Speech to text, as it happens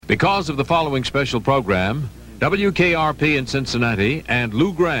Because of the following special program, WKRP in Cincinnati and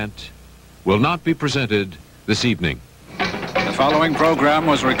Lou Grant will not be presented this evening. The following program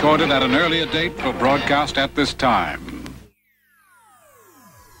was recorded at an earlier date for broadcast at this time.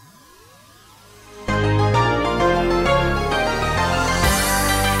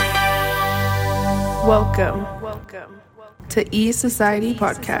 Welcome to E-Society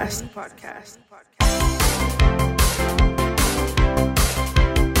Podcast.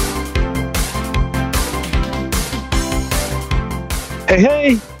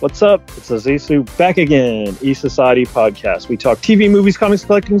 Hey, what's up? It's Azizu back again, E-Society Podcast. We talk TV, movies, comics,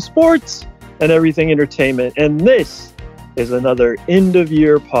 collecting, sports, and everything entertainment. And this is another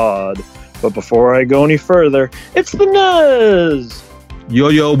end-of-year pod. But before I go any further, it's the Nuz!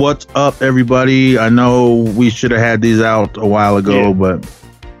 Yo, what's up, everybody? I know we should have had these out a while ago, but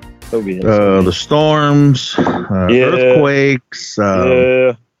the storms, earthquakes,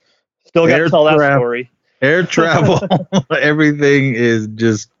 still got to tell that story. Air travel, everything is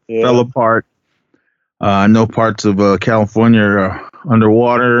just fell apart. I know parts of California are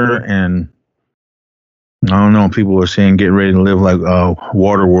underwater, and I don't know. People are saying getting ready to live like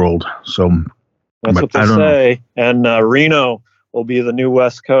water world. So that's what they say. And Reno will be the new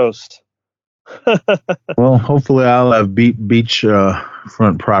West Coast. Well, hopefully I'll have beach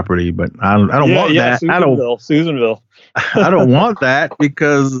front property, but I don't want that. Susanville. I don't want that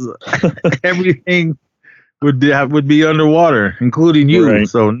because everything would be underwater, including you. Right.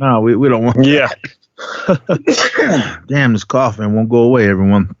 So no, we don't want that. Damn, this coughing won't go away,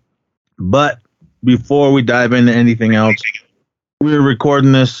 everyone. But before we dive into anything else, we're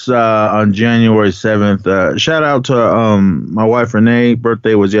recording this on January 7th. Shout out to my wife Renee.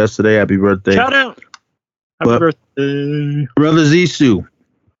 Birthday was yesterday. Happy birthday. Shout out. Happy birthday. Brother Zissou.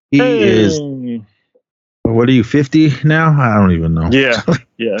 He is, what are you, 50 now? I don't even know. Yeah.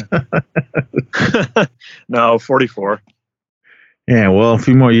 No, 44. Yeah, well, a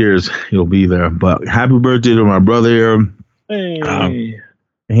few more years you'll be there. But happy birthday to my brother here. Hey.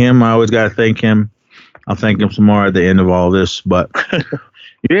 Him, I always got to thank him. I'll thank him some more at the end of all this. But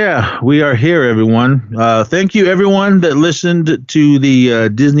yeah, we are here, everyone. Thank you, everyone that listened to the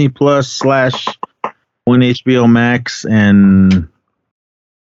Disney Plus / One HBO Max and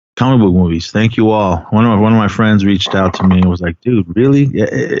comic book movies. Thank you all. One of my friends reached out to me and was like, dude, really?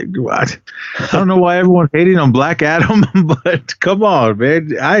 I don't know why everyone's hating on Black Adam, but come on,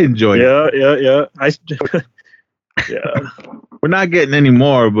 man. I enjoy it. Yeah. Yeah. We're not getting any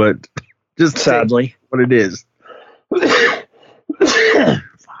more, but just sadly what it is. Fuck.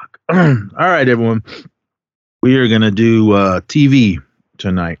 All right, everyone. We are going to do TV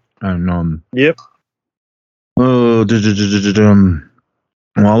tonight. Yep. Well,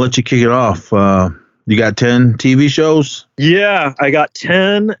 I'll let you kick it off. You got 10 TV shows? Yeah, I got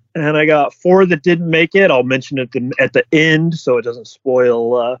 10, and I got 4 that didn't make it. I'll mention it at the end so it doesn't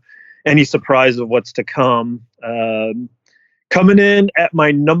spoil any surprise of what's to come. Coming in at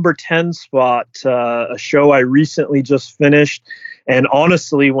my number 10 spot, a show I recently just finished. And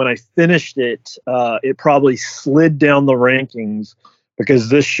honestly, when I finished it, it probably slid down the rankings because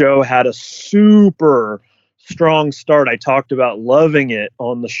this show had a super strong start. I talked about loving it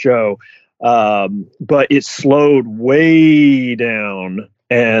on the show, but it slowed way down.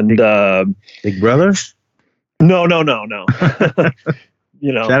 And Big Brother? No. Shout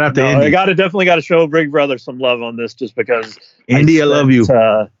out to Indy. I definitely got to show Big Brother some love on this, just because Indy, I love you.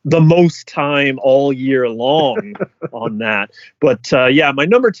 The most time all year long on that. But my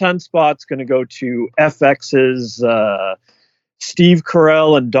number 10 spot's going to go to FX's Steve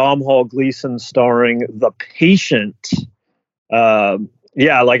Carell and Domhnall Gleeson starring The Patient.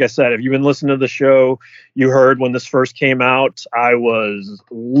 Like I said, if you've been listening to the show, you heard when this first came out, I was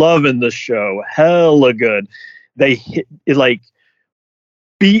loving the show. Hella good. They hit it like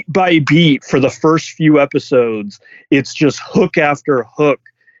beat by beat for the first few episodes. It's just hook after hook,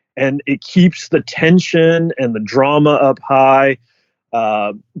 and it keeps the tension and the drama up high.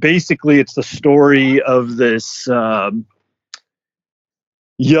 Basically, it's the story of this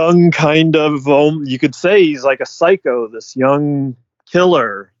young kind of, you could say he's like a psycho, this young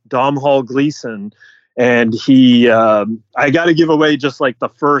killer, Domhnall Gleeson. And he, I got to give away just like the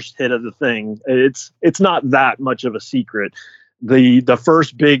first hit of the thing. It's not that much of a secret. The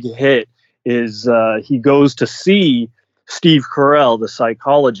first big hit is he goes to see Steve Carell, the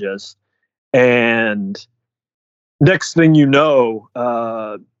psychologist, and next thing you know,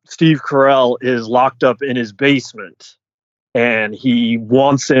 Steve Carell is locked up in his basement, and he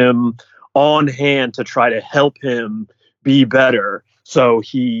wants him on hand to try to help him be better. So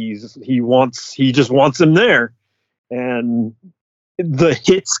he just wants him there, and the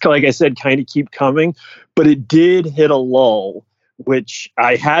hits, like I said, kind of keep coming, but it did hit a lull, which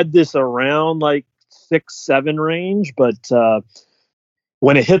I had this around like 6-7 range, but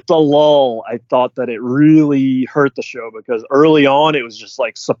when it hit the lull, I thought that it really hurt the show, because early on it was just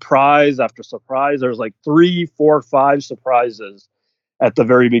like surprise after surprise. There was like 3, 4, 5 surprises at the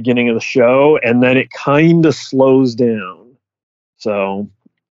very beginning of the show, and then it kind of slows down. So,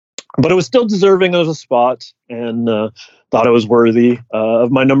 but it was still deserving of a spot, and thought it was worthy of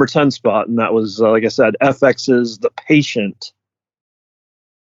my number 10 spot, and that was, like I said, FX's The Patient.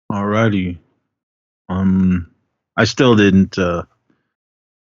 Alrighty. I still didn't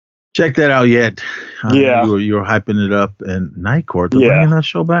check that out yet. Yeah. You were hyping it up, and Night Court, they're bringing that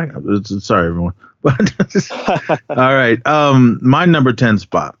show back. Sorry, everyone. But all right. My number 10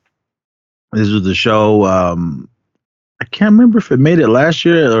 spot. This was the show. I can't remember if it made it last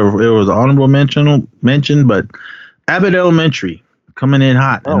year or it was honorable mention, but Abbott Elementary coming in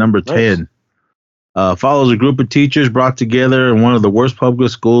hot at number 10. Follows a group of teachers brought together in one of the worst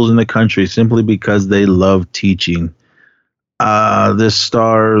public schools in the country simply because they love teaching. This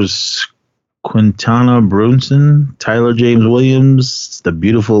stars Quintana Brunson, Tyler James Williams, the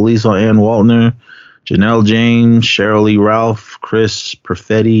beautiful Lisa Ann Waltner, Janelle James, Cheryl Lee Ralph, Chris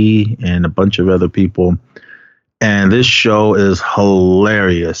Perfetti, and a bunch of other people. And this show is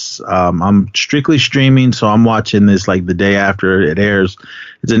hilarious. I'm strictly streaming, so I'm watching this like the day after it airs.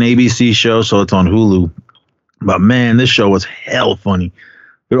 It's an ABC show, so it's on Hulu. But man, this show was hell funny.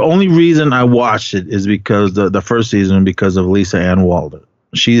 The only reason I watched it is because the first season, because of Lisa Ann Waltner.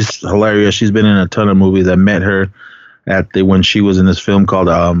 She's hilarious. She's been in a ton of movies. I met her when she was in this film called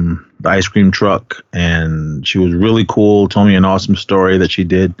The Ice Cream Truck, and she was really cool. Told me an awesome story that she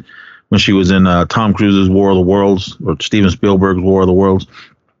did when she was in Tom Cruise's War of the Worlds, or Steven Spielberg's War of the Worlds.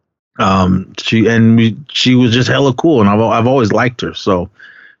 She was just hella cool, and I've always liked her. So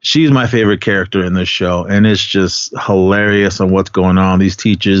she's my favorite character in this show, and it's just hilarious on what's going on. These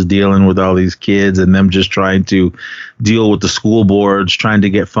teachers dealing with all these kids and them just trying to deal with the school boards, trying to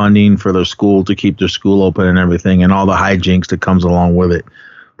get funding for their school to keep their school open and everything, and all the hijinks that comes along with it.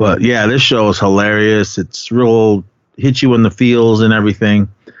 But yeah, this show is hilarious. It's real, hits you in the feels and everything.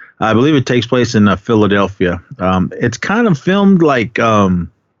 I believe it takes place in Philadelphia. It's kind of filmed like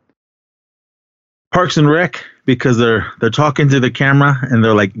Parks and Rec, because they're talking to the camera and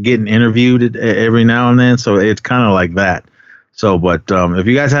they're like getting interviewed every now and then. So it's kind of like that. So, but if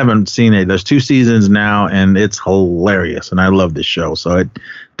you guys haven't seen it, there's 2 seasons now, and it's hilarious. And I love this show. So it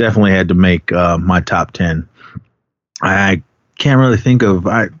definitely had to make my top 10. I can't really think of,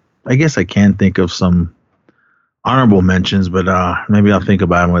 I guess I can think of some honorable mentions, but maybe I'll think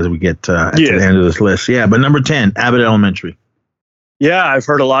about them as we get to the end of this list. Yeah, but number 10, Abbott Elementary. Yeah, I've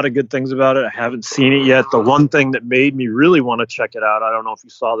heard a lot of good things about it. I haven't seen it yet. The one thing that made me really want to check it out, I don't know if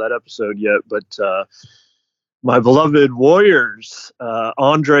you saw that episode yet, but my beloved Warriors,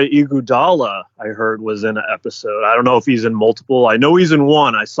 Andre Iguodala, I heard was in an episode. I don't know if he's in multiple. I know he's in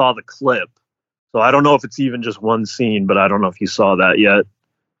one. I saw the clip. So I don't know if it's even just one scene, but I don't know if you saw that yet.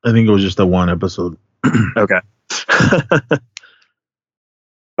 I think it was just the one episode. Okay.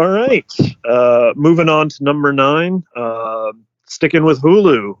 All right. Moving on to number 9. Sticking with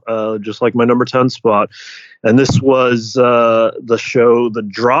Hulu, just like my number 10 spot. And this was the show The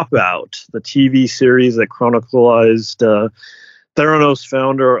Dropout, the TV series that chronicled Theranos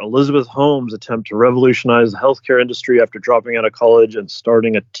founder Elizabeth Holmes' attempt to revolutionize the healthcare industry after dropping out of college and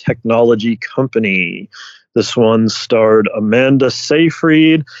starting a technology company. This one starred Amanda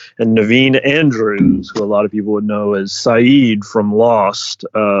Seyfried and Naveen Andrews, who a lot of people would know as Saeed from Lost.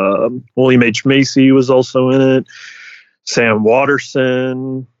 William H. Macy was also in it. Sam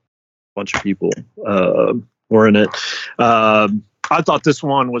Waterston, a bunch of people were in it. I thought this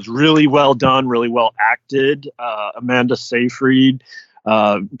one was really well done, really well acted. Amanda Seyfried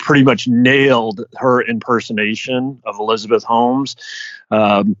pretty much nailed her impersonation of Elizabeth Holmes.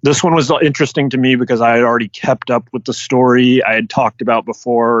 This one was interesting to me because I had already kept up with the story. I had talked about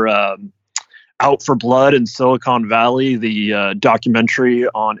before Out for Blood in Silicon Valley, the documentary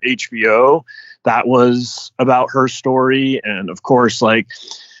on HBO. That was about her story. And of course, like,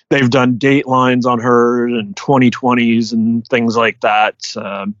 they've done Datelines on her and 2020s and things like that.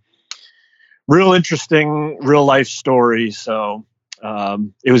 Real interesting, real life story. So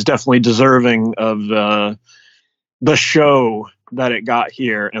it was definitely deserving of the show that it got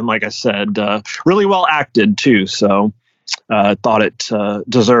here. And like I said, really well acted too. So thought it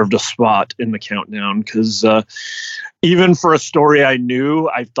deserved a spot in the countdown because even for a story I knew,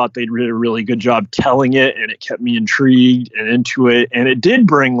 I thought they did a really good job telling it, and it kept me intrigued and into it. And it did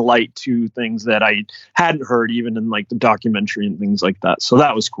bring light to things that I hadn't heard, even in like the documentary and things like that. So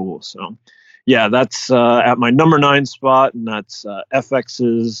that was cool. So yeah, that's at my number 9 spot, and that's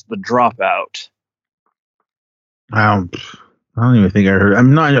FX's The Dropout. I don't even think I heard.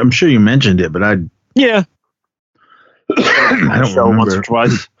 I'm sure you mentioned it, but I don't remember once or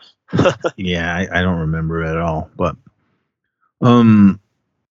twice. Yeah, I don't remember it at all. But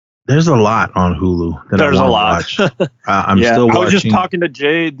there's a lot on Hulu that there's I a want to watch. I'm still watching. I was just talking to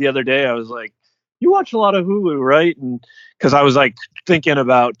Jade the other day. I was like, "You watch a lot of Hulu, right?" And because I was like thinking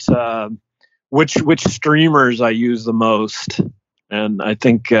about which streamers I use the most. And I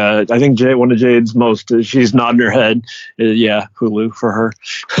think Jade, one of Jade's most, she's nodding her head. Yeah, Hulu for her.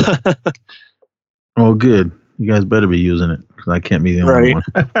 Oh, good. You guys better be using it because I can't be the only one.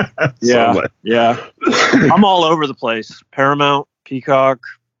 Yeah. I'm all over the place. Paramount, Peacock,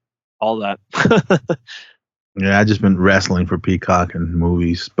 all that. Yeah, I've just been wrestling for Peacock and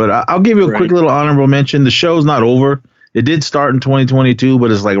movies. But I'll give you a quick little honorable mention. The show's not over. It did start in 2022,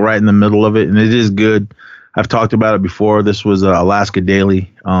 but it's like right in the middle of it, and it is good. I've talked about it before. This was Alaska Daily.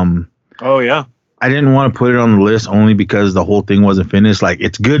 Oh, yeah. I didn't want to put it on the list only because the whole thing wasn't finished. Like,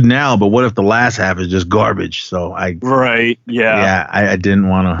 it's good now, but what if the last half is just garbage? So I didn't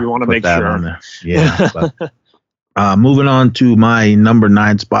want to put make that sure on there. Yeah. But, moving on to my number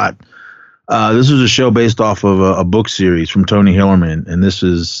 9 spot. This was a show based off of a book series from Tony Hillerman, and this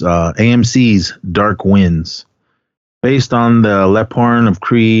is AMC's Dark Winds. Based on the Lephorn of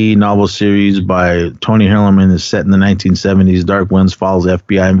Cree novel series by Tony Hillerman, is set in the 1970s. Dark Winds follows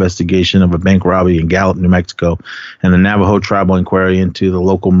FBI investigation of a bank robbery in Gallup, New Mexico, and the Navajo tribal inquiry into the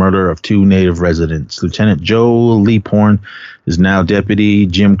local murder of 2 native residents. Lieutenant Joe Lephorn is now Deputy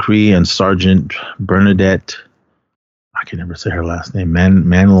Jim Cree, and Sergeant Bernadette, I can never say her last name,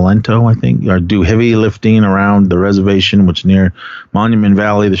 Manolento, I think, do heavy lifting around the reservation, which near Monument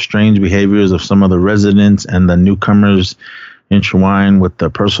Valley. The strange behaviors of some of the residents and the newcomers intertwine with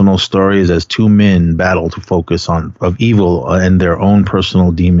the personal stories as 2 men battle to focus on of evil and their own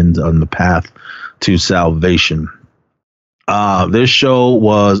personal demons on the path to salvation. This show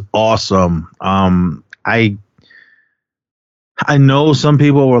was awesome. I know some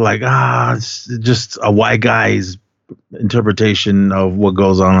people were like, it's just a white guy's interpretation of what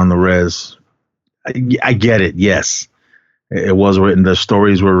goes on the res. I get it. Yes, it was written. The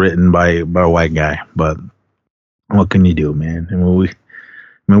stories were written by a white guy, but what can you do, man? I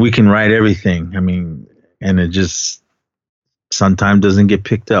mean, we can write everything. I mean, and it just sometimes doesn't get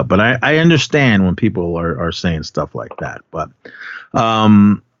picked up. But I understand when people are saying stuff like that. But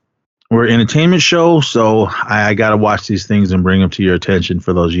we're an entertainment show, so I got to watch these things and bring them to your attention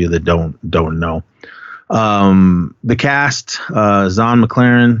for those of you that don't know. The cast, Zahn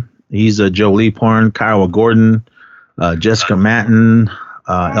McLaren, he's Joe Lephorn, Kyle Gordon, Jessica Matten,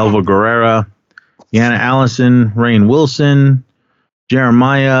 Elva Guerrera, Yana Allison, Rainn Wilson,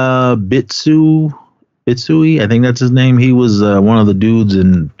 Jeremiah Bitsui, I think that's his name. He was one of the dudes,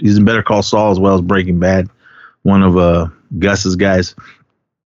 and he's in Better Call Saul as well as Breaking Bad, one of Gus's guys.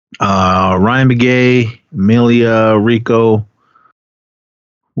 Ryan Begay, Amelia Rico.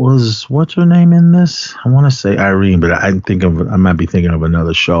 What's her name in this? I want to say Irene, but I might be thinking of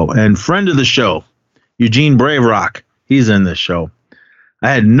another show. And friend of the show, Eugene Braverock, he's in this show. I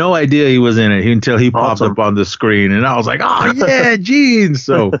had no idea he was in it until he popped up on the screen, and I was like, "Oh yeah, Gene!"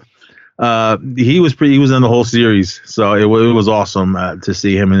 So he was in the whole series, so it was awesome to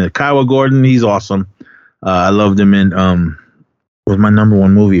see him in it. Kyle Gordon, he's awesome. I loved him in was my number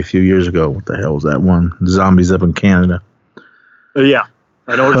 1 movie a few years ago. What the hell was that one? Zombies Up in Canada. Yeah.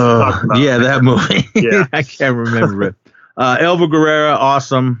 I know what you're talking about. Yeah, that movie. Yeah. I can't remember it. Elva Guerrera,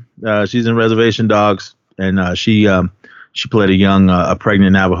 awesome. She's in Reservation Dogs, and she played a young, a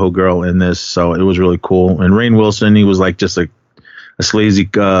pregnant Navajo girl in this, so it was really cool. And Rainn Wilson, he was like just a sleazy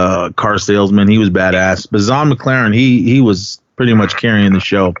car salesman. He was badass. But Zahn McLaren, he was pretty much carrying the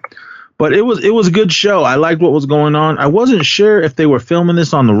show. But it was a good show. I liked what was going on. I wasn't sure if they were filming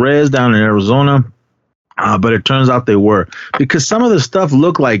this on the res down in Arizona. But it turns out they were, because some of the stuff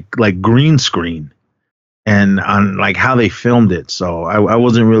looked like green screen and on like how they filmed it. So I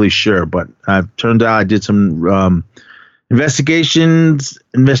wasn't really sure, but turned out I did some investigating,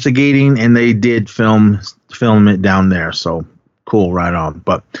 and they did film it down there. So cool, right on.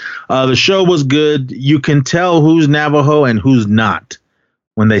 But the show was good. You can tell who's Navajo and who's not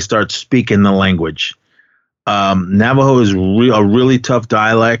when they start speaking the language. Navajo is a really tough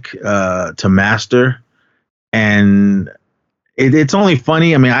dialect to master. And it's only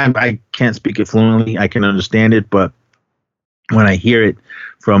funny. I mean, I can't speak it fluently. I can understand it, but when I hear it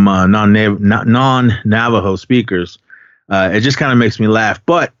from non-Navajo speakers, it just kind of makes me laugh.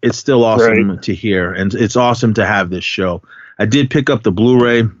 But it's still awesome to hear, and it's awesome to have this show. I did pick up the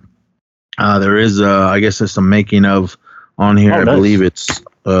Blu-ray. There is, I guess, there's some making of on here. I believe it's,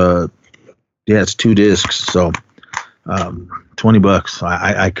 it's 2 discs. So, $20.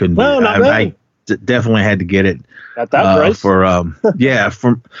 I couldn't. No, I definitely had to get it at that price for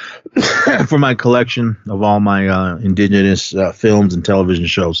for my collection of all my indigenous films and television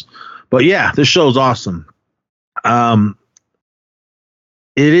shows. But yeah, this show's awesome.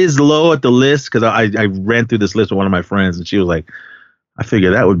 It is low at the list because I ran through this list with one of my friends, and she was like, I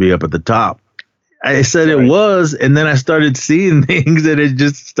figured that would be up at the top. I said it was, and then I started seeing things that it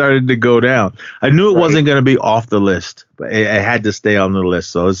just started to go down. I knew it wasn't going to be off the list, but it had to stay on the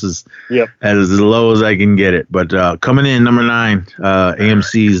list. So this is as low as I can get it. But coming in number 9,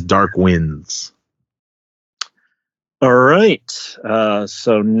 AMC's Dark Winds. All right.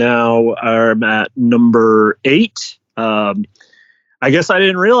 So now I'm at number 8. I guess I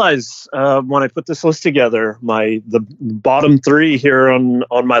didn't realize when I put this list together, the bottom 3 here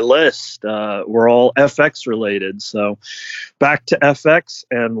on my list were all FX related. So back to FX,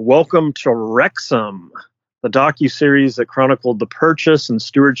 and welcome to Wrexham, the docuseries that chronicled the purchase and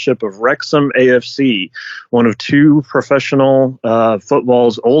stewardship of Wrexham AFC, one of 2 professional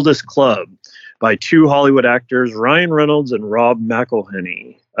football's oldest club, by 2 Hollywood actors, Ryan Reynolds and Rob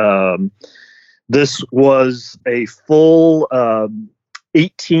McElhenney. This was a full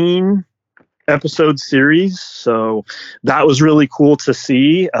 18 episode series, so that was really cool to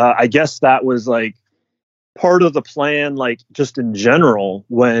see. I guess that was like part of the plan, like just in general,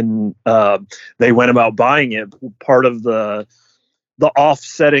 when they went about buying it. Part of the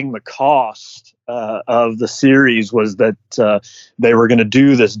offsetting the cost of the series was that they were going to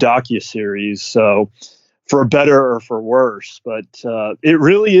do this docuseries. So for better or for worse, but it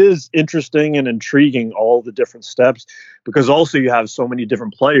really is interesting and intriguing, all the different steps, because also you have so many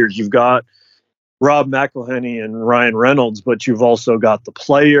different players. You've got Rob McElhenney and Ryan Reynolds, but you've also got the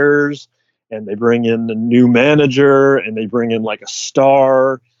players, and they bring in the new manager, and they bring in like a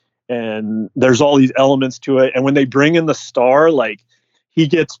star, and there's all these elements to it. And when they bring in the star, like, he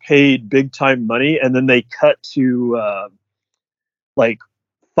gets paid big time money, and then they cut to like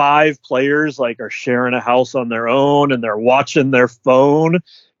 5 players like are sharing a house on their own, and they're watching their phone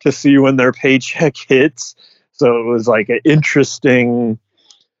to see when their paycheck hits. So it was like an interesting,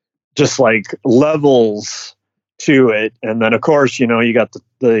 just like levels to it. And then of course, you got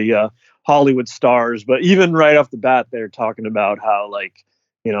the Hollywood stars, but even right off the bat, they're talking about how, like,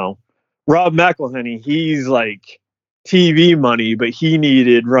 Rob McElhenney, he's like TV money, but he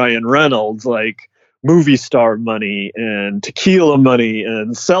needed Ryan Reynolds, like movie star money and tequila money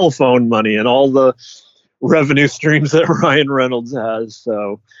and cell phone money and all the revenue streams that Ryan Reynolds has.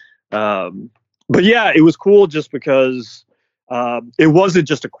 So, but yeah, it was cool just because it wasn't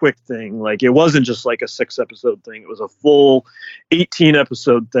just a quick thing. Like, it wasn't just like a 6-episode thing. It was a full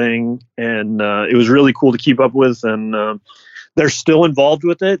 18-episode thing. And it was really cool to keep up with. And they're still involved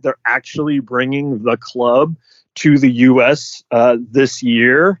with it. They're actually bringing the club to the U.S. This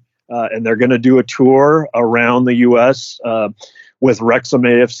year. And they're going to do a tour around the U.S. With Wrexham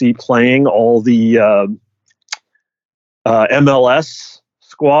AFC playing all the MLS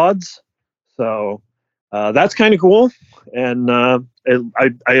squads. So that's kind of cool. And I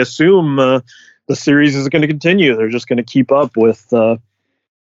assume the series is going to continue. They're just going to keep up with, how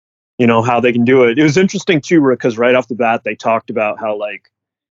they can do it. It was interesting, too, because right off the bat, they talked about how, like,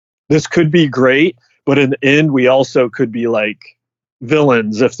 this could be great, but in the end, we also could be, like,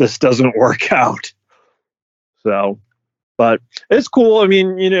 villains if this doesn't work out. So, but it's cool. I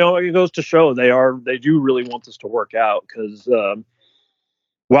mean, it goes to show they do really want this to work out, because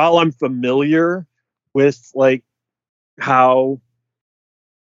while I'm familiar with like how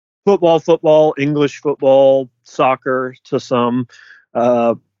football, English football, soccer to some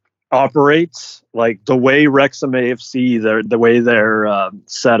operates, like the way Wrexham AFC, the way they're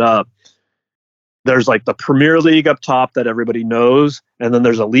set up, there's like the Premier League up top that everybody knows, and then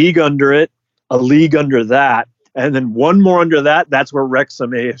there's a league under it, a league under that, and then one more under that. That's where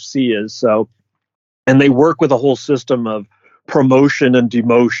Wrexham AFC is. So, and they work with a whole system of promotion and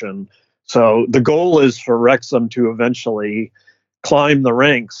demotion. So the goal is for Wrexham to eventually climb the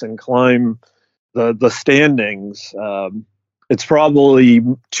ranks and climb the standings. It's probably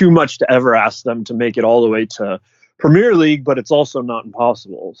too much to ever ask them to make it all the way to Premier League, but it's also not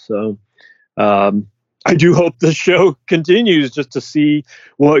impossible. So I do hope the show continues just to see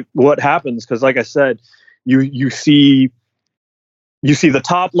what happens, because like I said, you see you see the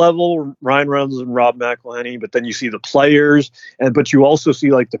top level, Ryan Reynolds and Rob McElhenney, but then you see the players, but you also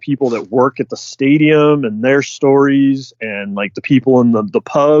see like the people that work at the stadium and their stories, and like the people in the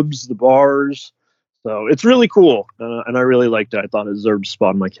pubs, the bars. So it's really cool, and I really liked it. I thought it deserved a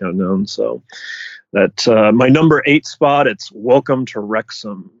spot in my countdown. So that my number 8 spot, it's Welcome to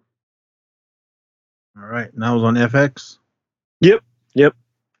Wrexham. All right, and that was on FX? Yep,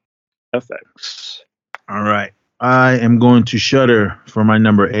 FX. All right. I am going to Shudder for my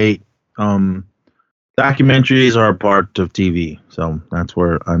number 8. Documentaries are a part of TV, so that's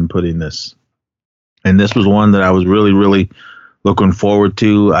where I'm putting this. And this was one that I was really, really looking forward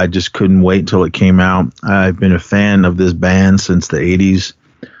to. I just couldn't wait until it came out. I've been a fan of this band since the 80s,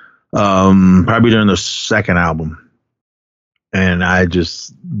 probably during the second album. And I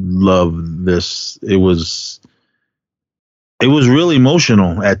just love this. It was really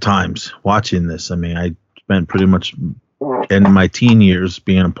emotional at times watching this. I mean, I spent pretty much in my teen years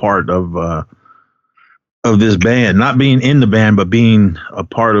being a part of this band, not being in the band, but being a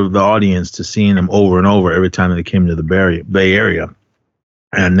part of the audience, to seeing them over and over every time they came to the Bay Area.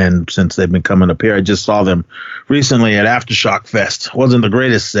 And then since they've been coming up here, I just saw them recently at Aftershock Fest. Wasn't the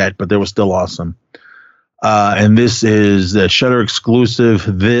greatest set, but they were still awesome. And this is the Shudder exclusive.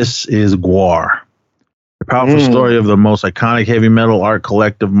 This is Gwar. The powerful story of the most iconic heavy metal art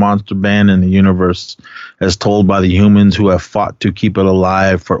collective monster band in the universe, as told by the humans who have fought to keep it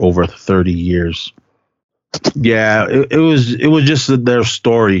alive for over 30 years. Yeah, it was just their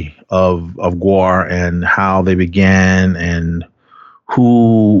story of Gwar and how they began and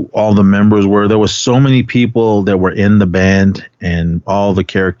who all the members were. There was so many people that were in the band, and all the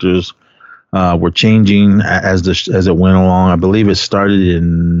characters were changing as it went along. I believe it started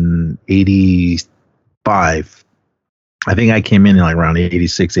in 85. I think I came in like around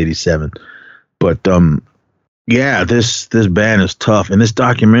 86, 87. But yeah, this band is tough, and this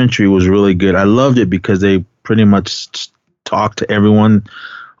documentary was really good. I loved it because they pretty much talked to everyone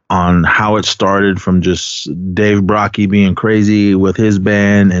on how it started, from just Dave Brockie being crazy with his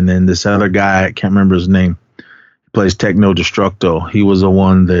band, and then this other guy, I can't remember his name, he plays Techno Destructo. He was the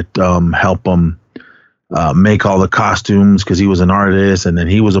one that helped them make all the costumes because he was an artist, and then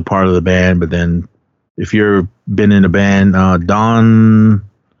he was a part of the band. But then, if you've been in a band, Don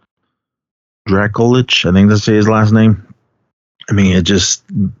Drakulich, I think that's his last name. I mean, it just,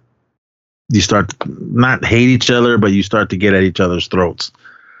 you start to not hate each other, but you start to get at each other's throats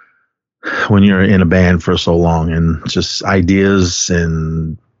when you're in a band for so long, and just ideas,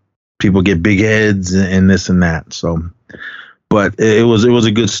 and people get big heads and this and that. So, but it was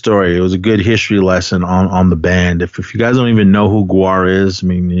a good story. It was a good history lesson on the band. If you guys don't even know who Gwar is, I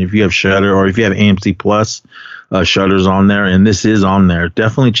mean, if you have Shudder or if you have AMC Plus, Shudder's on there, and this is on there.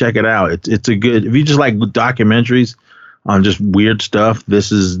 Definitely check it out. It's a good, if you just like documentaries on just weird stuff,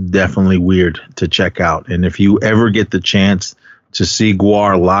 this is definitely weird to check out. And if you ever get the chance to see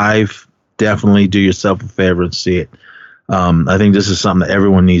Gwar live, definitely do yourself a favor and see it. I think this is something that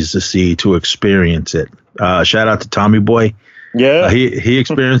everyone needs to see to experience it. Shout out to Tommy Boy. Yeah, he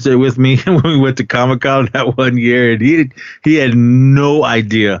experienced it with me when we went to Comic-Con that one year, and he had no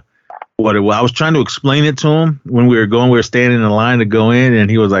idea what it was. I was trying to explain it to him when we were standing in line to go in, and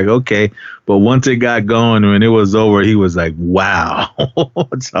he was like, okay. But once it got going, when it was over, he was like, wow.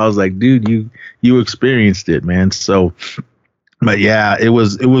 So I was like, dude, you experienced it, man. So, but yeah, it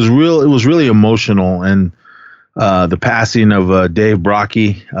was really emotional. And the passing of Dave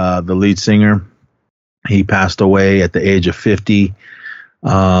Brockie, the lead singer, he passed away at the age of 50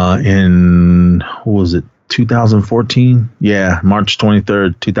 in, what was it, 2014? Yeah, March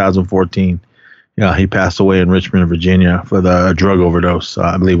 23rd, 2014. Yeah, he passed away in Richmond, Virginia for the drug overdose.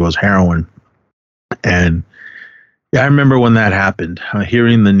 I believe it was heroin. And yeah, I remember when that happened,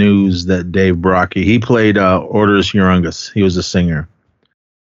 hearing the news that Dave Brockie, he played Orderus Urungus. He was a singer.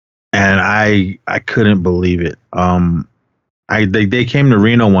 And I couldn't believe it. They came to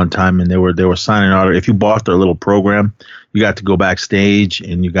Reno one time, and they were signing out. If you bought their little program, you got to go backstage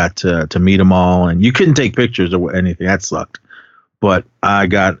and you got to meet them all, and you couldn't take pictures or anything. That sucked. But I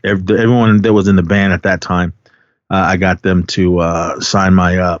got everyone that was in the band at that time. I got them to sign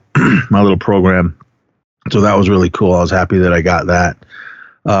my my little program, so that was really cool. I was happy that I got that.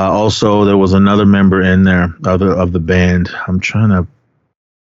 Also, there was another member in there of the band. I'm trying to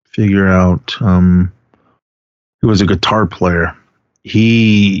figure out. He was a guitar player.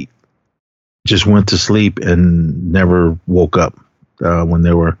 He just went to sleep and never woke up when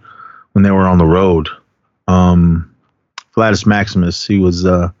they were on the road. Vladis Maximus. He was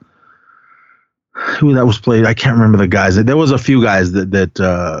who that was played. I can't remember the guys. There was a few guys that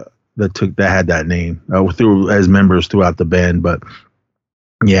had that name through as members throughout the band, but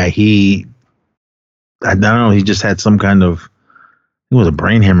yeah, I don't know, he just had some kind of, it was a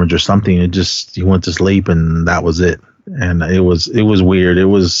brain hemorrhage or something. He went to sleep and that was it. And it was weird.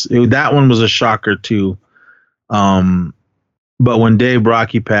 That one was a shocker too. But when Dave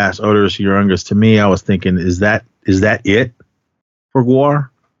Brockie passed, Oderus Urungus, to me, I was thinking, is that it for GWAR?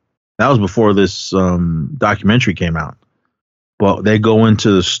 That was before this documentary came out. But they go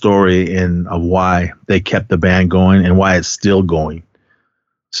into the story of why they kept the band going and why it's still going.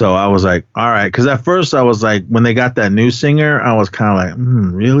 So I was like, all right, because at first I was like, when they got that new singer, I was kind of like,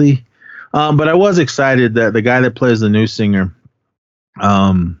 really? But I was excited that the guy that plays the new singer,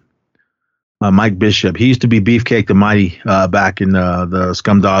 Mike Bishop, he used to be Beefcake the Mighty back in the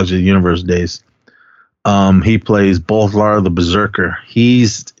Scum Dogs of the Universe days. He plays Bolthlar the Berserker. He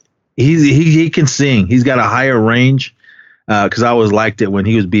can sing. He's got a higher range. Because I always liked it when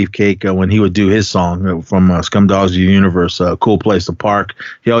he was Beefcake, when he would do his song from Scum Dogs of the Universe, Cool Place to Park.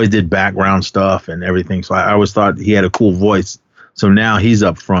 He always did background stuff and everything. So I always thought he had a cool voice. So now he's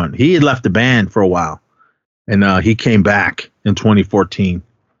up front. He had left the band for a while, and he came back in 2014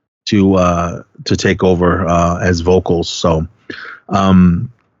 to take over as vocals. So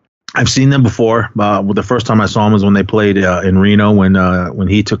I've seen them before. The first time I saw them was when they played in Reno when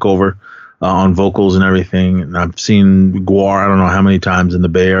he took over on vocals and everything. And I've seen GWAR I don't know how many times in the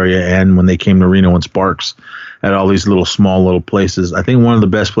Bay Area, and when they came to Reno and Sparks at all these small little places. I think one of the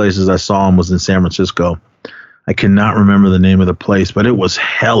best places I saw them was in San Francisco. I cannot remember the name of the place, but it was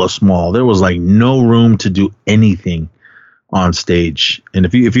hella small. There was like no room to do anything on stage. And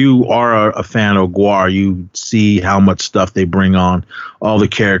if you are a fan of GWAR, you see how much stuff they bring on, all the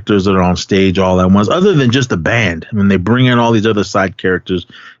characters that are on stage all at once, other than just the band. I mean, they bring in all these other side characters.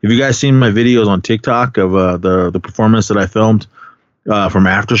 Have you guys seen my videos on TikTok of the performance that I filmed from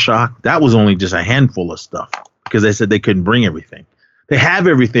Aftershock? That was only just a handful of stuff because they said they couldn't bring everything. They have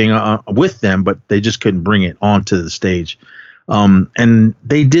everything with them, but they just couldn't bring it onto the stage. And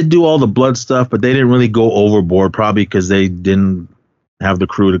they did do all the blood stuff, but they didn't really go overboard, probably because they didn't have the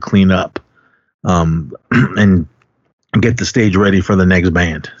crew to clean up and get the stage ready for the next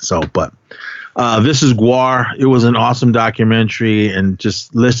band. So, but this is GWAR. It was an awesome documentary, and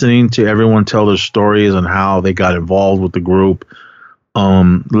just listening to everyone tell their stories and how they got involved with the group,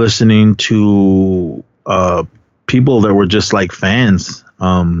 listening to people that were just like fans.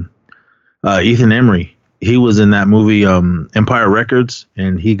 Ethan Emery. He was in that movie Empire Records,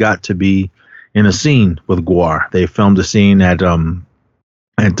 and he got to be in a scene with GWAR. They filmed a scene at some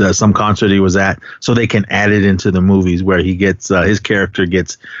concert he was at, so they can add it into the movies where he gets his character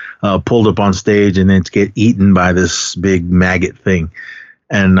gets pulled up on stage and then get eaten by this big maggot thing.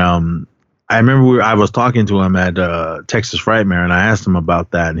 And I remember I was talking to him at Texas Frightmare, and I asked him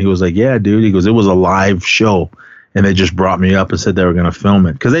about that, and he was like, "Yeah, dude." He goes, "It was a live show, and they just brought me up and said they were going to film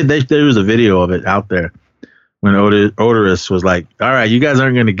it because there was a video of it out there." When Oderus was like, "All right, you guys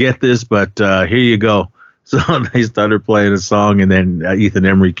aren't going to get this, but here you go." So they started playing a song, and then Ethan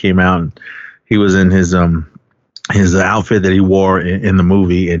Emery came out, and he was in his outfit that he wore in the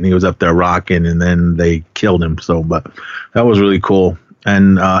movie, and he was up there rocking, and then they killed him. So, but that was really cool.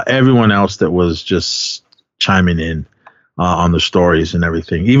 And everyone else that was just chiming in on the stories and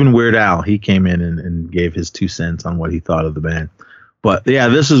everything. Even Weird Al, he came in and gave his 2 cents on what he thought of the band. But yeah,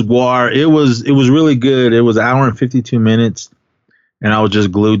 this is GWAR. It was really good. It was an hour and 52 minutes, and I was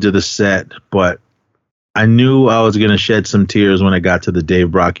just glued to the set. But I knew I was going to shed some tears when I got to the Dave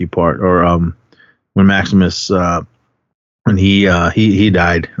Brockie part, or when Maximus when he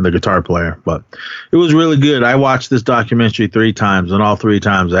died, the guitar player. But it was really good. I watched this documentary 3 times, and all 3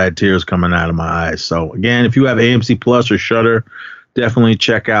 times I had tears coming out of my eyes. So again, if you have AMC Plus or Shudder, definitely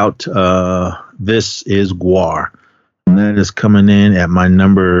check out This is GWAR. And that is coming in at my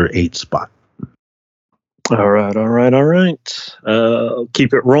number 8 spot. All right.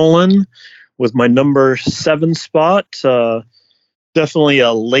 Keep it rolling with my number 7 spot. Definitely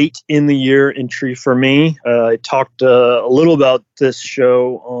a late in the year entry for me. I talked a little about this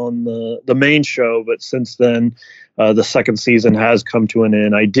show on the main show, but since then, the second season has come to an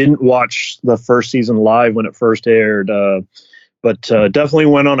end. I didn't watch the first season live when it first aired, but definitely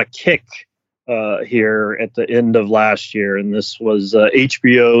went on a kick here at the end of last year, and this was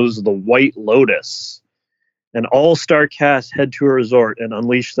HBO's The White Lotus. An all-star cast head to a resort and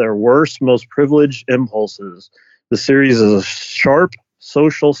unleash their worst, most privileged impulses. The series is a sharp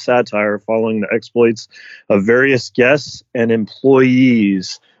social satire following the exploits of various guests and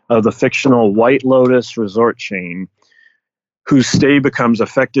employees of the fictional White Lotus resort chain. whose stay becomes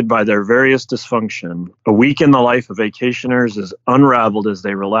affected by their various dysfunction. A week in the life of vacationers is unraveled as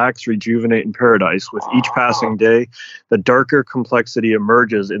they relax, rejuvenate in paradise. With each passing day, the darker complexity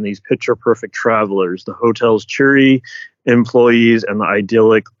emerges in these picture-perfect travelers, the hotel's cheery employees, and the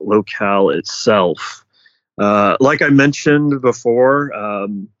idyllic locale itself. Like I mentioned before,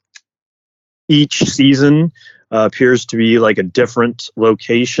 each season appears to be like a different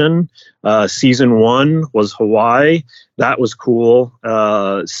location. Season 1 was Hawaii. That was cool.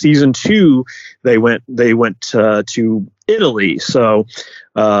 Season 2, they went to Italy. So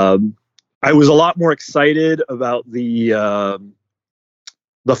I was a lot more excited about the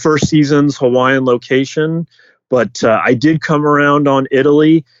first season's Hawaiian location, but I did come around on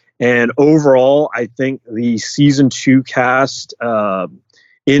Italy. And overall, I think the season 2 cast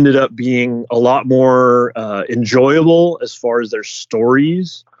ended up being a lot more enjoyable as far as their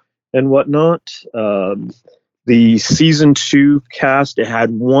stories and whatnot. The season 2 cast, it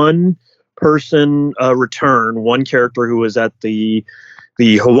had one person return, one character who was at the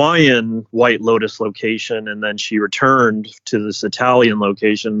Hawaiian White Lotus location, and then she returned to this Italian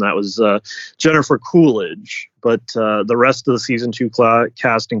location. That was Jennifer Coolidge. But the rest of the season 2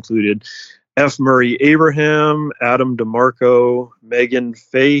 cast included F. Murray Abraham, Adam DeMarco, Megan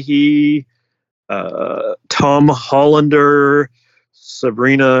Fahey, Tom Hollander,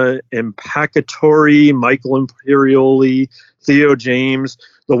 Sabrina Impaccatori, Michael Imperioli, Theo James.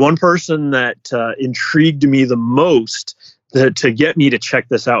 The one person that intrigued me the most to get me to check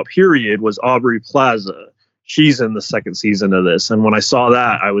this out, period, was Aubrey Plaza. She's in the second season of this. And when I saw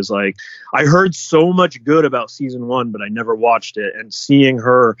that, I was like, I heard so much good about season 1, but I never watched it. And seeing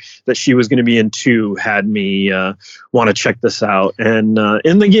her, that she was going to be in 2, had me want to check this out. And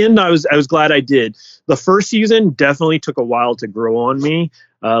in the end, I was glad I did. The first season definitely took a while to grow on me.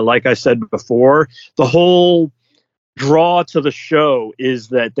 Like I said before, the whole draw to the show is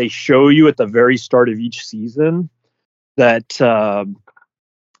that they show you at the very start of each season that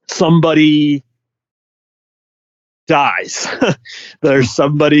somebody dies. There's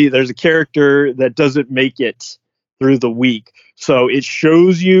a character that doesn't make it through the week. So it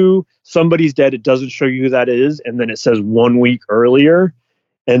shows you somebody's dead. It doesn't show you who that is. And then it says 1 week earlier.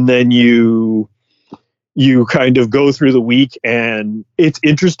 And then you kind of go through the week, and it's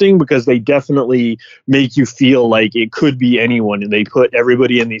interesting because they definitely make you feel like it could be anyone. And they put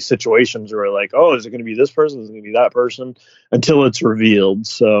everybody in these situations where like, oh, is it going to be this person? Is it going to be that person? Until it's revealed.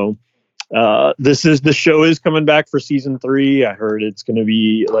 So the show is coming back for season 3. I heard it's going to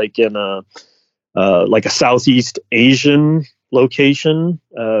be like in a Southeast Asian location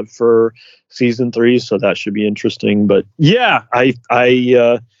for season 3, so that should be interesting. But yeah,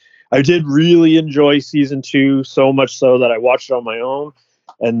 I did really enjoy season 2, so much so that I watched it on my own,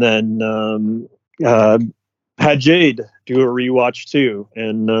 and then had Jade do a rewatch too.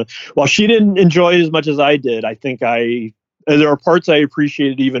 And while she didn't enjoy it as much as I did, I think there are parts I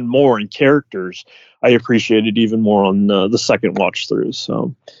appreciated even more, and characters I appreciated even more on the second watch through.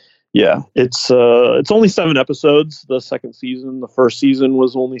 So yeah, it's only 7 episodes, the second season. The first season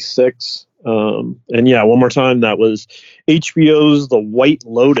was only 6. And yeah, one more time, that was HBO's The White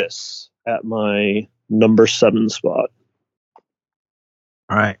Lotus at my number 7 spot.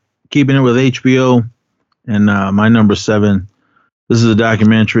 All right, keeping it with HBO, and my number 7. This is a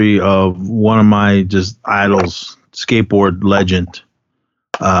documentary of one of my just idols, skateboard legend.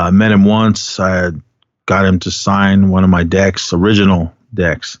 Met him once. I got him to sign one of my decks, original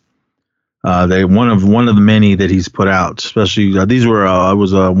decks. One of the many that he's put out. Especially these were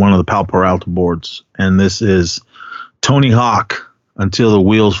one of the Pal Peralta boards, and this is Tony Hawk Until the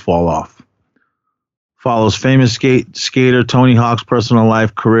Wheels Fall Off. Follows famous skater Tony Hawk's personal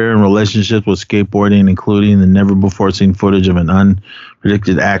life, career, and relationships with skateboarding, including the never-before-seen footage of an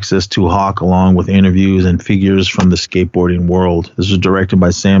unpredicted access to Hawk, along with interviews and figures from the skateboarding world. This was directed by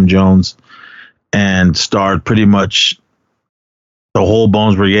Sam Jones and starred pretty much the whole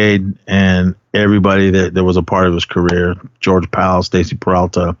Bones Brigade and everybody that was a part of his career. George Powell, Stacy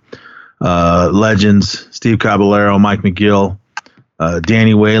Peralta, legends, Steve Caballero, Mike McGill,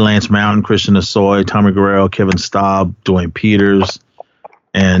 Danny Way, Lance Mountain, Christian Asoy, Tommy Guerrero, Kevin Staub, Dwayne Peters,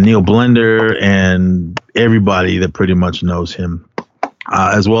 and Neil Blender, and everybody that pretty much knows him,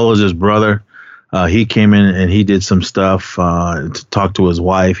 as well as his brother. He came in and he did some stuff to talk to his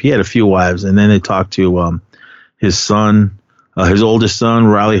wife. He had a few wives, and then they talked to his son, his oldest son,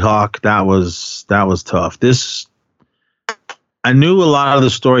 Riley Hawk. That was tough. I knew a lot of the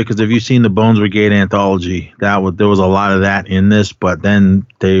story because if you've seen the Bones Brigade anthology, there was a lot of that in this, but then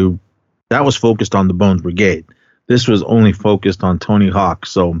that was focused on the Bones Brigade. This was only focused on Tony Hawk.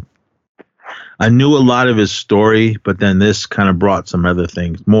 So I knew a lot of his story, but then this kind of brought some other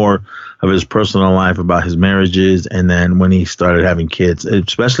things, more of his personal life about his marriages, and then when he started having kids,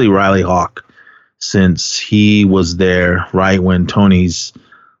 especially Riley Hawk, since he was there right when Tony's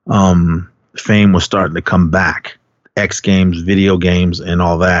fame was starting to come back, X Games, video games, and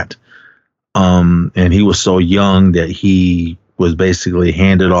all that. And he was so young that he was basically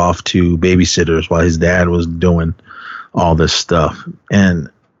handed off to babysitters while his dad was doing all this stuff. And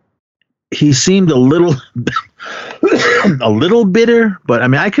he seemed a little bitter, but I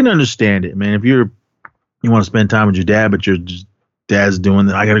mean, I can understand it, man. If you want to spend time with your dad, but your dad's doing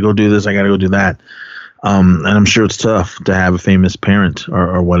that, I got to go do this, I got to go do that. And I'm sure it's tough to have a famous parent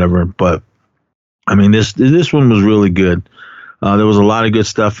or whatever, but I mean, this one was really good. There was a lot of good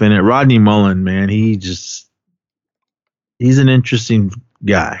stuff in it. Rodney Mullen, man, he's an interesting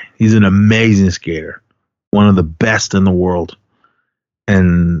guy. He's an amazing skater, one of the best in the world.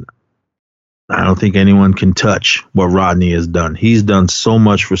 And I don't think anyone can touch what Rodney has done. He's done so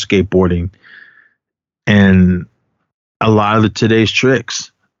much for skateboarding. And a lot of today's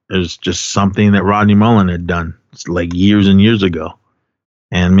tricks is just something that Rodney Mullen had done. It's like years and years ago.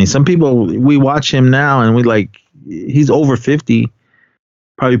 And I mean, some people, we watch him now and he's over 50,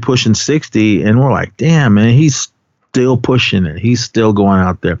 probably pushing 60. And we're like, damn, man, he's still pushing it. He's still going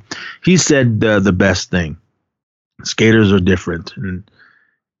out there. He said the best thing. Skaters are different.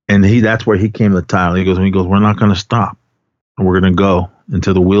 And that's where he came to the title. He goes, we're not going to stop. We're going to go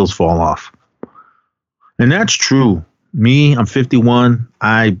until the wheels fall off. And that's true. Me, I'm 51.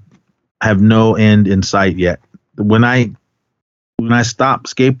 I have no end in sight yet. When I stop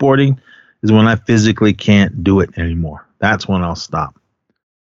skateboarding is when I physically can't do it anymore. That's when I'll stop.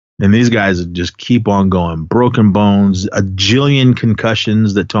 And these guys just keep on going. Broken bones, a jillion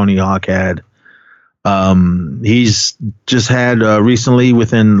concussions that Tony Hawk had. He's just had recently,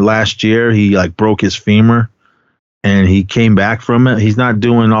 within last year, he broke his femur and he came back from it. He's not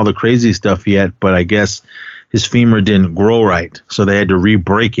doing all the crazy stuff yet, but I guess his femur didn't grow right, so they had to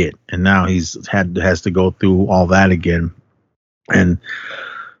re-break it, and now has to go through all that again. And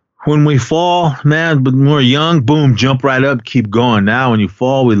when we fall, man, when we're young, boom, jump right up, keep going. Now when you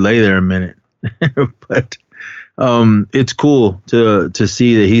fall, we lay there a minute. But it's cool to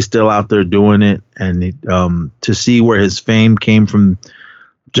see that he's still out there doing it, and to see where his fame came from,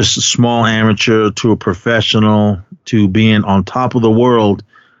 just a small amateur to a professional to being on top of the world.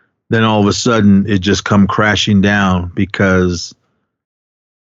 Then all of a sudden it just come crashing down because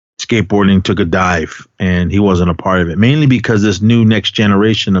skateboarding took a dive and he wasn't a part of it, mainly because this new next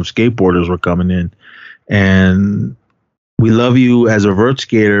generation of skateboarders were coming in. And we love you as a vert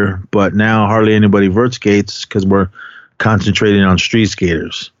skater, but now hardly anybody vert skates because we're concentrating on street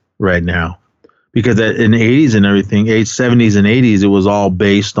skaters right now. Because in the 80s and everything, 70s and 80s, it was all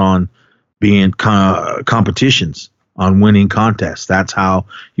based on being competitions, on winning contests. That's how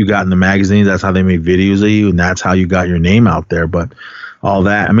you got in the magazines. That's how they made videos of you, and that's how you got your name out there. But all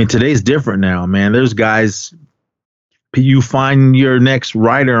that, I mean, today's different now, man. There's guys, you find your next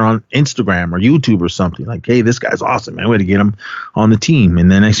writer on Instagram or YouTube or something, like, hey, this guy's awesome, man. Way to get him on the team. And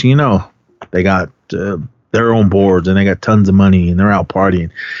then next thing you know, they got their own boards and they got tons of money and they're out partying.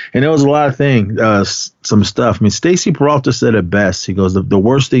 And there was a lot of things, some stuff. I mean, Stacy Peralta said it best. He goes, the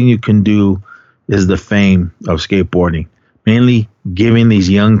worst thing you can do is the fame of skateboarding, mainly giving these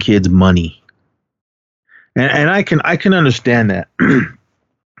young kids money. And I can understand that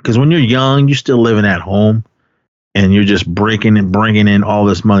because when you're young, you're still living at home and you're just bringing in all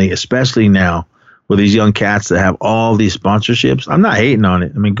this money, especially now with these young cats that have all these sponsorships. I'm not hating on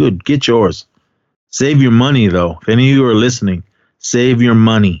it. I mean, good, get yours. Save your money, though. If any of you are listening, save your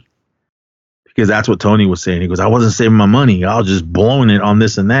money. Because that's what Tony was saying. He goes, I wasn't saving my money. I was just blowing it on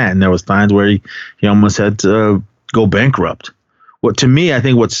this and that. And there was times where he almost had to go bankrupt. To me, I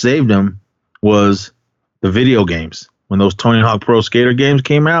think what saved him was the video games. When those Tony Hawk Pro Skater games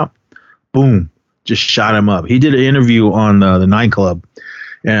came out, boom, just shot him up. He did an interview on the nightclub,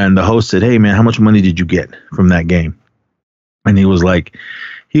 and the host said, hey, man, how much money did you get from that game? And he was like,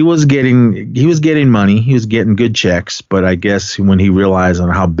 he was getting money. He was getting good checks. But I guess when he realized on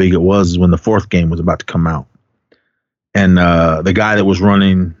how big it was is when the fourth game was about to come out. And the guy that was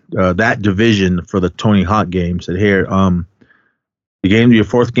running that division for the Tony Hawk game said, here, your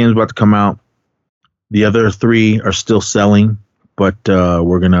fourth game is about to come out. The other three are still selling, but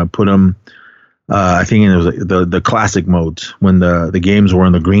we're going to put them, I think it was the classic modes when the games were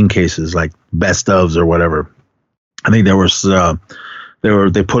in the green cases, like best ofs or whatever. I think there was...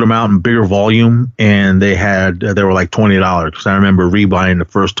 They put them out in bigger volume, and they were like $20. Because I remember rebuying the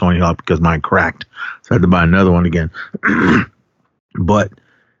first Tony Hawk because mine cracked, so I had to buy another one again. But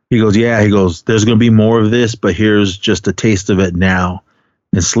He goes, yeah. He goes, there's going to be more of this, but here's just a taste of it now,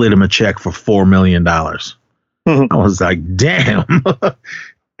 and slid him a check for $4 million. I was like, damn.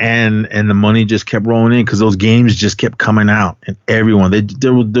 and the money just kept rolling in because those games just kept coming out, and everyone,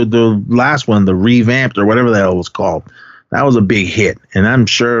 the last one, the revamped or whatever the hell it was called, that was a big hit, and I'm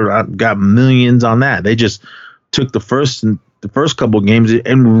sure I got millions on that. They just took the first couple of games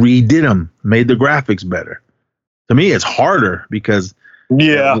and redid them, made the graphics better. To me, it's harder because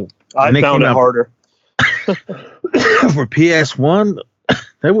I found it harder. For PS1,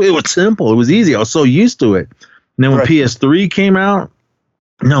 it was simple. It was easy. I was so used to it. And then when PS3 came out,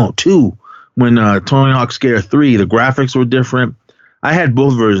 no, 2, when Tony Hawk Scare 3, the graphics were different. I had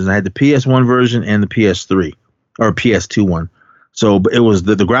both versions. I had the PS1 version and the PS3 or PS2 one. So it was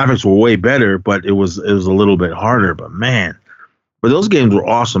the graphics were way better, but it was a little bit harder. But man, those games were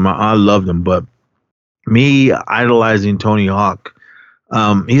awesome. I loved them. But me idolizing Tony Hawk,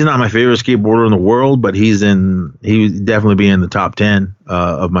 he's not my favorite skateboarder in the world, but he would definitely be in the top 10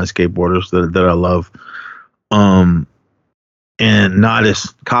 of my skateboarders that I love. And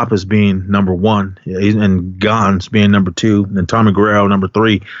Nodis Coppas being number 1, and Gons being number 2, and Tommy Guerrero number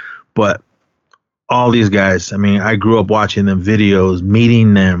 3. But all these guys, I mean, I grew up watching them videos,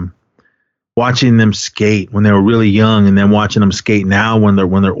 meeting them, watching them skate when they were really young, and then watching them skate now when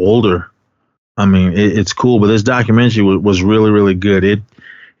they're older. I mean, it's cool. But this documentary was really, really good.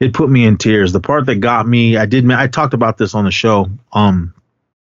 It put me in tears. The part that got me, I talked about this on the show. When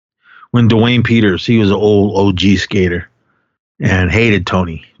Dwayne Peters, he was an old OG skater and hated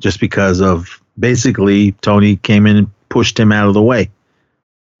Tony just because of basically Tony came in and pushed him out of the way.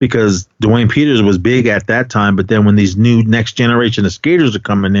 Because Dwayne Peters was big at that time, but then when these new next generation of skaters are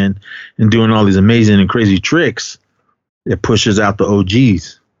coming in and doing all these amazing and crazy tricks, it pushes out the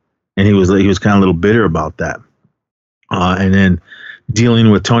OGs. And he was kind of a little bitter about that. And then dealing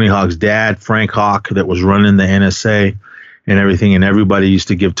with Tony Hawk's dad, Frank Hawk, that was running the NSA and everything, and everybody used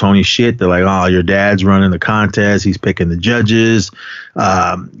to give Tony shit. They're like, oh, your dad's running the contest, he's picking the judges,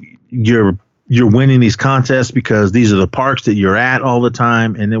 you're winning these contests because these are the parks that you're at all the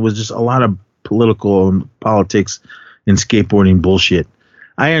time. And it was just a lot of politics and skateboarding bullshit.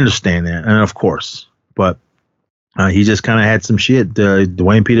 I understand that, and of course, but he just kind of had some shit.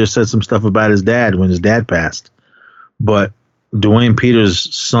 Dwayne Peters said some stuff about his dad when his dad passed. But Dwayne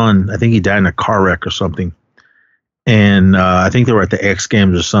Peters' son, I think he died in a car wreck or something. And I think they were at the X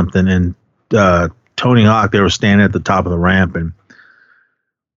Games or something. And Tony Hawk, they were standing at the top of the ramp, and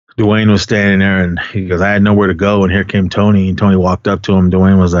Dwayne was standing there, and he goes, I had nowhere to go, and here came Tony. And Tony walked up to him.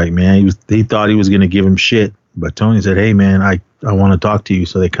 Dwayne was like, man, he thought he was going to give him shit. But Tony said, hey, man, I want to talk to you.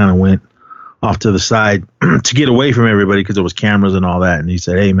 So they kind of went off to the side to get away from everybody because there was cameras and all that. And he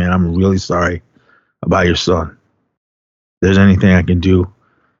said, hey, man, I'm really sorry about your son. If there's anything I can do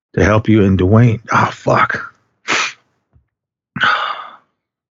to help you. And Dwayne, fuck.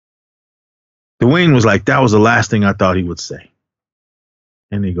 Dwayne was like, that was the last thing I thought he would say.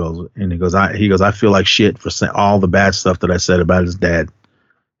 And he goes, I feel like shit for saying all the bad stuff that I said about his dad.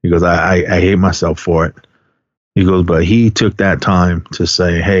 He goes, I hate myself for it. He goes, but he took that time to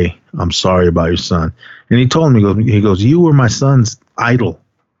say, hey, I'm sorry about your son. And he told me, he goes, you were my son's idol.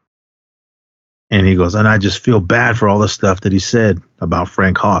 And he goes, and I just feel bad for all the stuff that he said about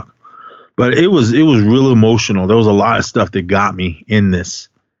Frank Hawk. But it was real emotional. There was a lot of stuff that got me in this.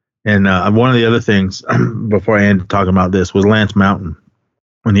 And one of the other things before I ended talking about this was Lance Mountain.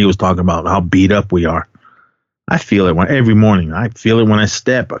 When he was talking about how beat up we are. I feel it every morning. I feel it when I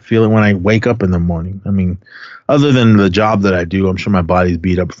step. I feel it when I wake up in the morning. I mean, other than the job that I do, I'm sure my body's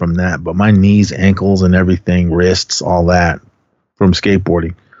beat up from that. But my knees, ankles, and everything, wrists, all that from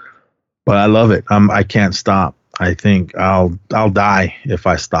skateboarding. But I love it. I can't stop. I think I'll die if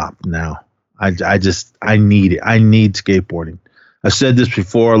I stop now. I need it. I need skateboarding. I've said this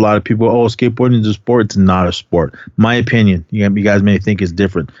before. A lot of people, skateboarding is a sport. It's not a sport. My opinion, you guys may think it's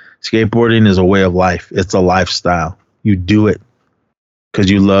different. Skateboarding is a way of life. It's a lifestyle. You do it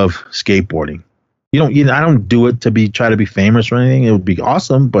because you love skateboarding. I don't do it to try to be famous or anything. It would be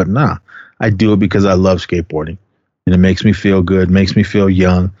awesome, but nah. I do it because I love skateboarding, and it makes me feel good, makes me feel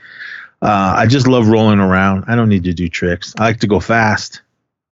young. I just love rolling around. I don't need to do tricks. I like to go fast.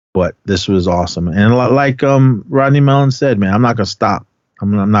 But this was awesome. And like Rodney Mullen said, man, I'm not going to stop. I'm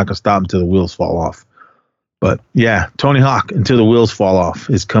not going to stop until the wheels fall off. But, yeah, Tony Hawk, Until the Wheels Fall Off,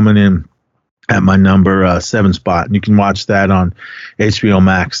 is coming in at my number 7 spot. And you can watch that on HBO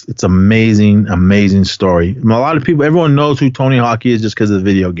Max. It's amazing, amazing story. A lot of people, everyone knows who Tony Hawk is just because of the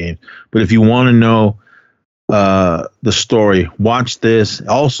video game. But if you want to know the story. Watch this.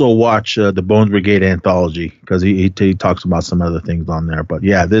 Also watch the Bones Brigade anthology because he talks about some other things on there. But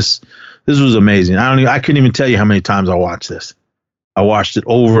yeah, this was amazing. I couldn't even tell you how many times I watched this. I watched it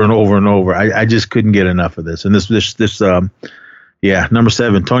over and over and over. I just couldn't get enough of this. And this number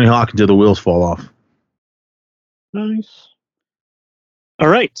 7, Tony Hawk Until the Wheels Fall Off. Nice. All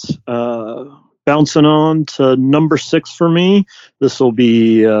right. Bouncing on to number 6 for me. This will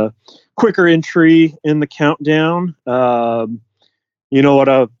be a quicker entry in the countdown. You know what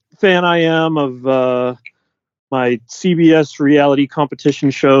a fan I am of my CBS reality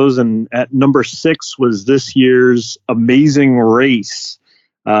competition shows, and at number 6 was this year's Amazing Race.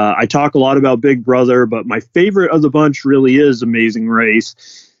 I talk a lot about Big Brother, but my favorite of the bunch really is Amazing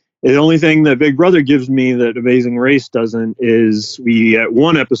Race. The only thing that Big Brother gives me that Amazing Race doesn't is we get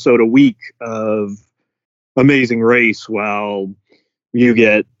 1 episode a week of Amazing Race, while you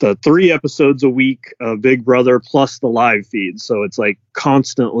get the 3 episodes a week of Big Brother plus the live feed. So it's like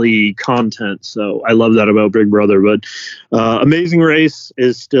constantly content. So I love that about Big Brother. But Amazing Race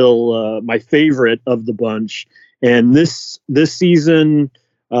is still my favorite of the bunch. And this season,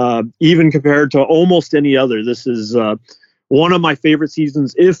 even compared to almost any other, this is one of my favorite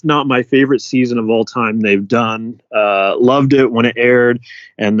seasons, if not my favorite season of all time they've done. Loved it when it aired,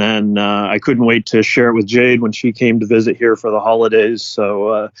 and then I couldn't wait to share it with Jade when she came to visit here for the holidays.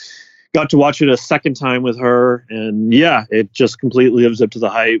 So got to watch it a second time with her, and yeah, it just completely lives up to the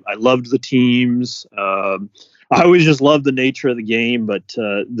hype. I loved the teams. I always just loved the nature of the game, but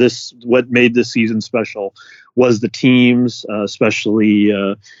what made this season special was the teams, especially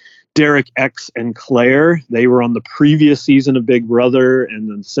Derek X and Claire. They were on the previous season of Big Brother,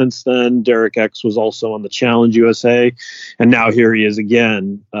 and then since then, Derek X was also on the Challenge USA, and now here he is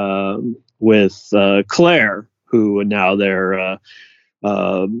again with Claire, who now their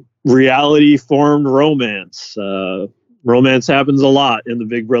reality formed romance. Romance happens a lot in the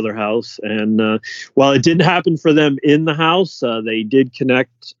Big Brother house, and while it didn't happen for them in the house, they did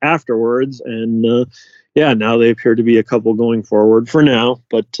connect afterwards, and yeah, now they appear to be a couple going forward for now.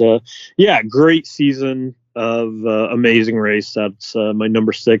 But yeah, great season of Amazing Race. That's my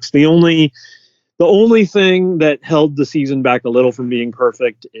number 6. The only thing that held the season back a little from being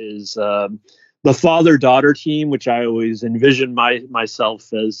perfect is the father-daughter team, which I always envisioned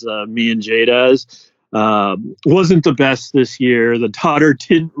myself as me and Jade as. Wasn't the best this year. The daughter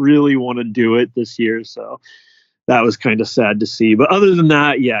didn't really want to do it this year, so that was kind of sad to see. But other than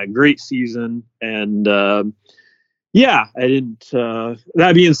that, yeah, great season. And yeah, I didn't.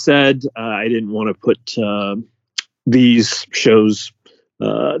 That being said, I didn't want to put these shows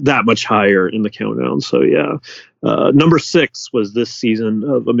that much higher in the countdown. So yeah, number 6 was this season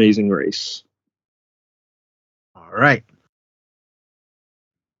of Amazing Race. All right.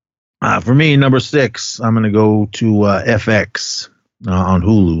 For me, number 6, I'm going to go to FX on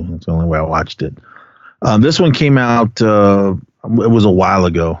Hulu. That's the only way I watched it. This one came out. It was a while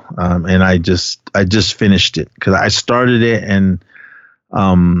ago, and I just finished it because I started it and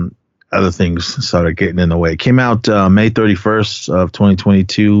other things started getting in the way. It came out May 31st of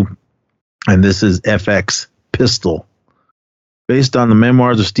 2022, and this is FX Pistol, based on the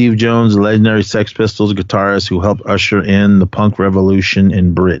memoirs of Steve Jones, the legendary Sex Pistols guitarist who helped usher in the punk revolution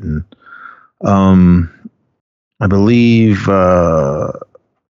in Britain. I believe.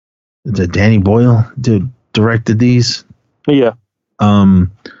 Is it Danny Boyle directed these? Yeah.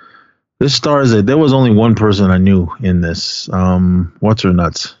 This stars there was only one person I knew in this. What's her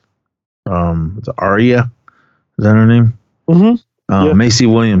nuts? Is it Aria? Is that her name? Mm-hmm. Yeah. Macy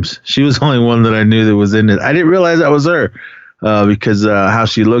Williams. She was the only one that I knew that was in it. I didn't realize that was her because how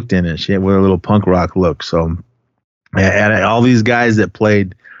she looked in it. She had with a little punk rock look. So, and all these guys that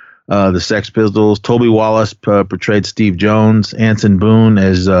played the Sex Pistols. Toby Wallace portrayed Steve Jones. Anson Boone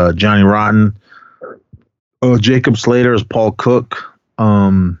as Johnny Rotten. Jacob Slater as Paul Cook.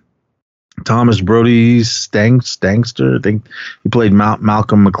 Thomas Brody Stangster. I think he played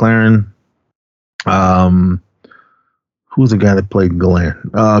Malcolm McLaren. Who's the guy that played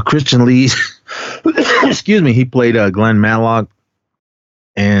Glenn? Christian Lee. Excuse me. He played Glenn Matlock.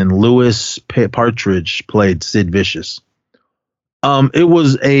 And Lewis Partridge played Sid Vicious. It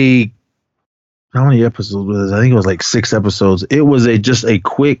was how many episodes was it? I think it was like 6 episodes. It was just a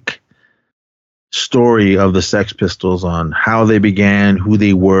quick story of the Sex Pistols on how they began, who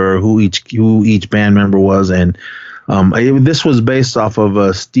they were, who each band member was, and this was based off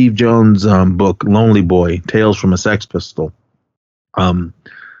of Steve Jones' book Lonely Boy: Tales from a Sex Pistol.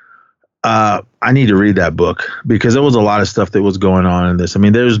 I need to read that book because there was a lot of stuff that was going on in this. I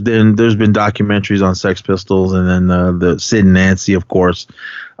mean, there's been documentaries on Sex Pistols, and then the Sid and Nancy, of course.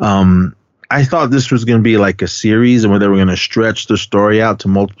 I thought this was going to be like a series and where they were going to stretch the story out to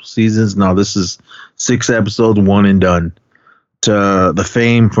multiple seasons. No, this is 6 episodes, one and done. To the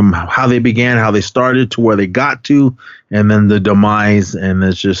fame from how they began, how they started to where they got to, and then the demise, and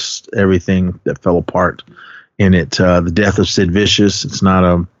it's just everything that fell apart in it. The death of Sid Vicious. It's not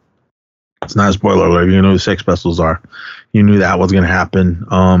a spoiler alert. You know who the Sex Pistols are. You knew that was going to happen.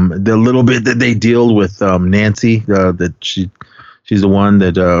 The little bit that they deal with Nancy, that she's the one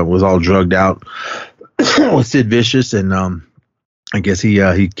that was all drugged out with Sid Vicious, and I guess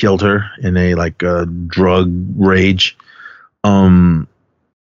he killed her in a drug rage.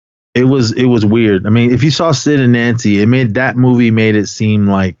 It was weird. I mean, if you saw Sid and Nancy, that movie made it seem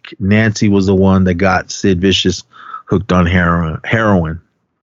like Nancy was the one that got Sid Vicious hooked on heroin.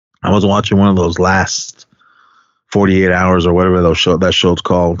 I was watching one of those last 48 hours or whatever that show's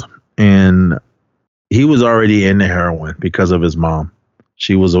called, and he was already into heroin because of his mom.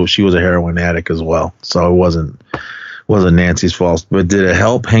 She was a heroin addict as well, so it wasn't Nancy's fault. But did it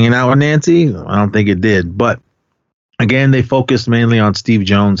help hanging out with Nancy? I don't think it did. But again, they focused mainly on Steve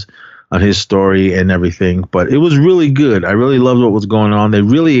Jones, on his story and everything. But it was really good. I really loved what was going on. They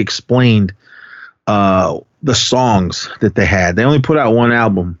really explained the songs that they had. They only put out one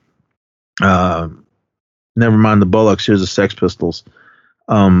album. Never mind the Bullocks. Here's the Sex Pistols.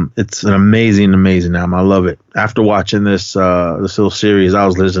 It's an amazing album. I love it. After watching this little series, I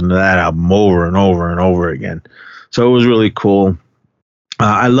was listening to that album over and over and over again. So it was really cool.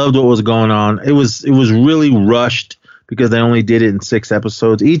 I loved what was going on. It was really rushed because they only did it in 6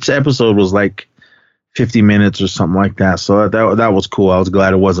 episodes. Each episode was like 50 minutes or something like that. So that was cool. I was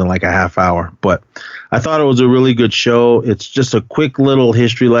glad it wasn't like a half hour. But I thought it was a really good show. It's just a quick little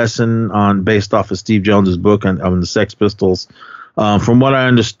history lesson based off of Steve Jones's book on the Sex Pistols. From what I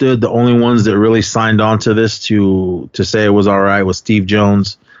understood, the only ones that really signed on to this to say it was all right was Steve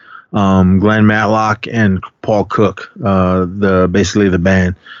Jones, Glenn Matlock, and Paul Cook, basically the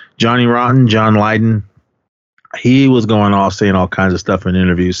band. Johnny Rotten, John Lydon, he was going off saying all kinds of stuff in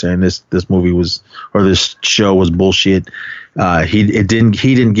interviews, saying this movie was, or this show was bullshit. He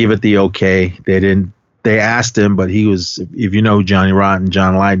didn't give it the okay. They asked him, but he was, if you know who Johnny Rotten,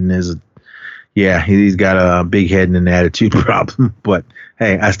 John Lydon is, yeah, he's got a big head and an attitude problem. But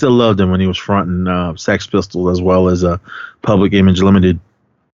hey, I still loved him when he was fronting Sex Pistols as well as Public Image Limited.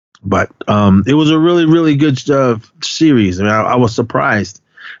 But it was a really, really good series. I mean, I was surprised.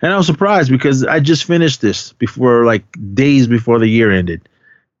 And I was surprised because I just finished this days before the year ended.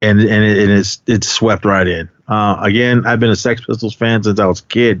 And it swept right in. Again, I've been a Sex Pistols fan since I was a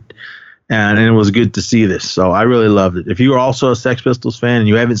kid. And it was good to see this. So I really loved it. If you are also a Sex Pistols fan and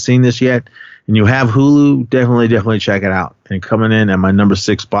you haven't seen this yet, and you have Hulu, definitely check it out. And coming in at my number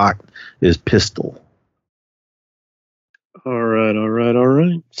 6 spot is Pistol. All right.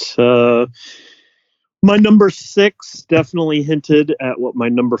 My number 6 definitely hinted at what my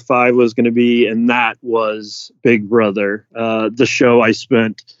number 5 was going to be, and that was Big Brother, the show I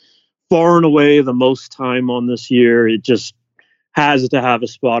spent far and away the most time on this year. It just has to have a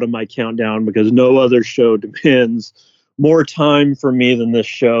spot on my countdown because no other show demands more time for me than this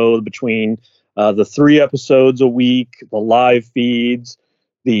show, between the 3 episodes a week, the live feeds,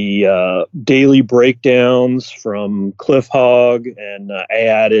 the daily breakdowns from Cliff Hogg, and I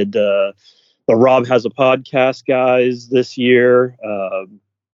added the Rob Has a Podcast guys this year.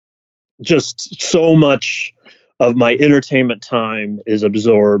 Just so much of my entertainment time is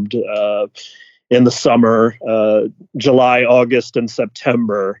absorbed in the summer. July, August, and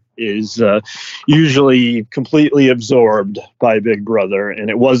September is usually completely absorbed by Big Brother, and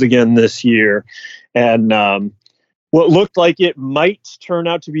it was again this year. And what looked like it might turn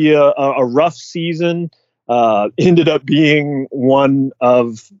out to be a rough season ended up being one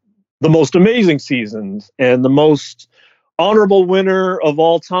of the most amazing seasons and the most honorable winner of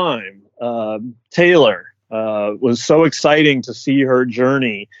all time. Taylor was so exciting to see her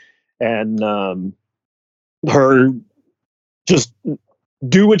journey and her just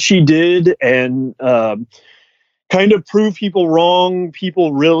do what she did and kind of prove people wrong.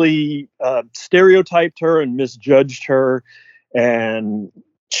 People really stereotyped her and misjudged her, and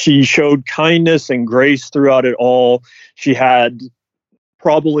she showed kindness and grace throughout it all. She had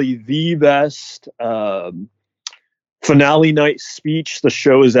probably the best finale night speech the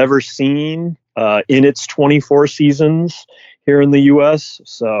show has ever seen in its 24 seasons here in the U.S.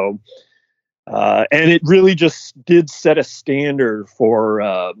 So, and it really just did set a standard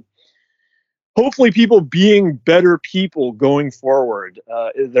for hopefully people being better people going forward.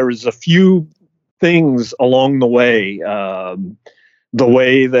 There was a few things along the way. The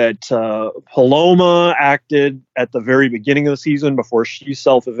way that Paloma acted at the very beginning of the season before she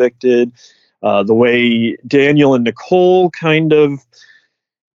self-evicted, The way Daniel and Nicole kind of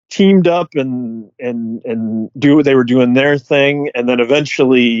teamed up and they were doing their thing, and then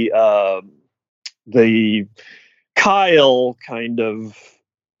eventually the Kyle kind of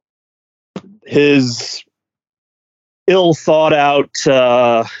his ill thought out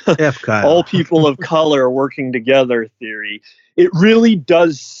all people of color working together theory. It really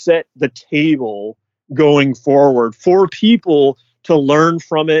does set the table going forward for people to learn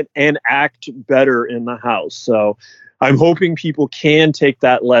from it and act better in the house. So I'm hoping people can take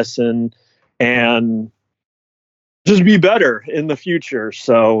that lesson and just be better in the future.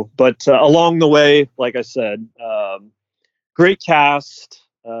 So, but along the way, like I said, great cast,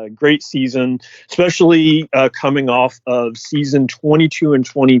 great season, especially coming off of season 22 and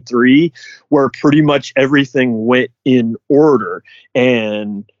 23, where pretty much everything went in order.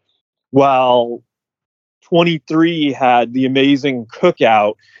 And while 23 had the amazing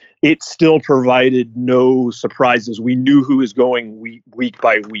cookout, it still provided no surprises. We knew who was going week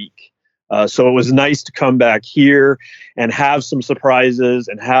by week. So it was nice to come back here and have some surprises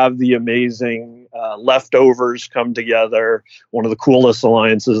and have the amazing leftovers come together. One of the coolest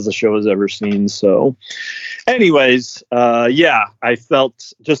alliances the show has ever seen. So anyways, I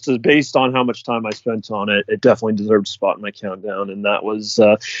felt just as based on how much time I spent on it, it definitely deserved a spot in my countdown. And that was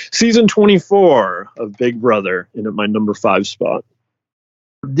season 24 of Big Brother, and at my number 5 spot.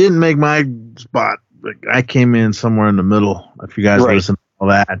 Didn't make my spot. I came in somewhere in the middle. If you guys listen to all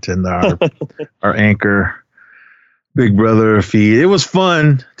that and our anchor Big Brother feed, it was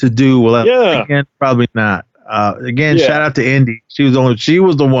fun to do. Well, again, probably not. Shout out to Indy. She was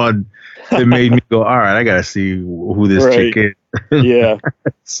the one that made me go, all right, I gotta see who this chick is. Yeah.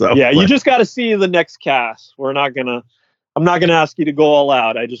 You just got to see the next cast. I'm not gonna ask you to go all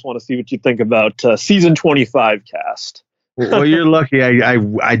out. I just want to see what you think about season 25 cast. Well, you're lucky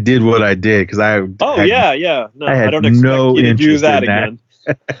I did what I did, because I No, I don't expect you to do that again.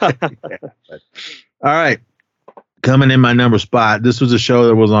 All right, coming in my number spot. This was a show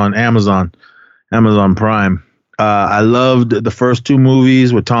that was on Amazon Prime. I loved the first 2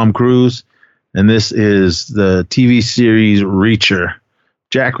 movies with Tom Cruise, and this is the TV series Reacher.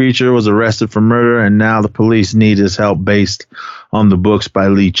 Jack Reacher was arrested for murder, and now the police need his help, based on the books by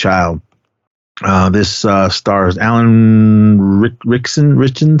Lee Child. This stars Alan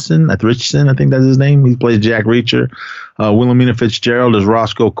Richardson, I think that's his name. He plays Jack Reacher. Wilhelmina Fitzgerald is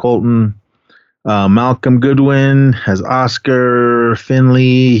Roscoe Colton. Malcolm Goodwin has Oscar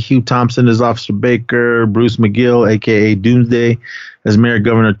Finley. Hugh Thompson is Officer Baker. Bruce McGill, a.k.a. Doomsday, as Mayor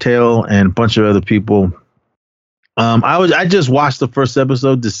Governor Tail, and a bunch of other people. I just watched the first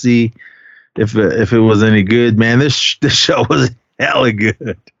episode to see if it was any good. Man, this show was hella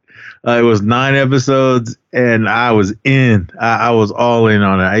good. It was 9 episodes, and I was in. I was all in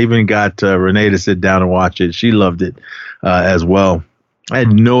on it. I even got Renee to sit down and watch it. She loved it as well. I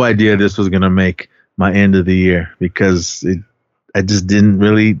had no idea this was going to make my end of the year, because I just didn't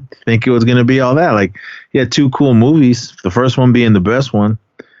really think it was going to be all that. Like, he had 2 cool movies, the first one being the best one.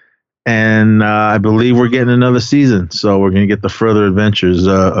 And I believe we're getting another season. So we're going to get the further adventures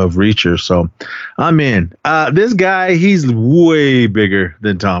of Reacher. So I'm in. This guy, he's way bigger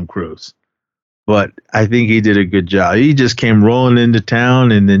than Tom Cruise. But I think he did a good job. He just came rolling into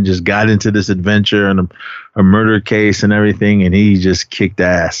town and then just got into this adventure and a murder case and everything. And he just kicked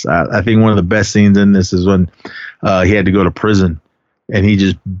ass. I think one of the best scenes in this is when he had to go to prison. And he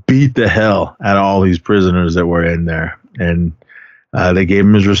just beat the hell out of all these prisoners that were in there. And they gave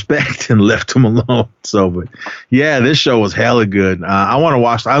him his respect and left him alone. So, but yeah, this show was hella good. I want to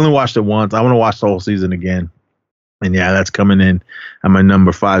watch. I only watched it once. I want to watch the whole season again. And yeah, that's coming in at my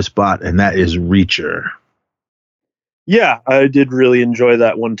number 5 spot, and that is Reacher. Yeah, I did really enjoy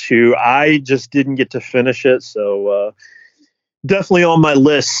that one too. I just didn't get to finish it, so definitely on my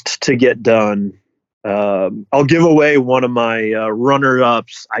list to get done. I'll give away one of my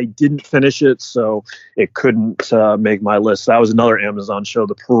runner-ups. I didn't finish it, so it couldn't make my list. That was another Amazon show,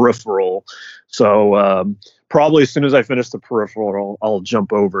 The Peripheral. So probably as soon as I finish The Peripheral, I'll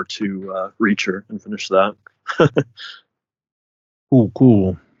jump over to Reacher and finish that.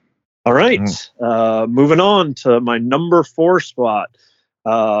 Cool. All right. Moving on to my number 4 spot.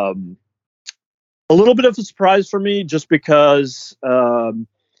 A little bit of a surprise for me, just because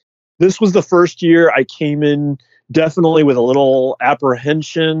this was the first year I came in definitely with a little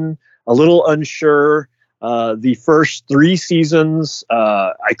apprehension, a little unsure. The first 3 seasons,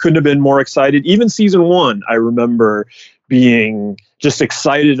 I couldn't have been more excited. Even season 1, I remember being just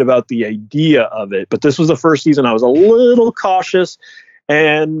excited about the idea of it. But this was the first season I was a little cautious.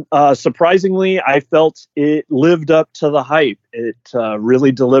 And surprisingly, I felt it lived up to the hype. It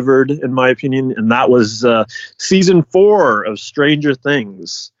really delivered, in my opinion, and that was season 4 of Stranger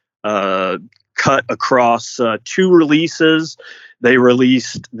Things, cut across 2 releases. They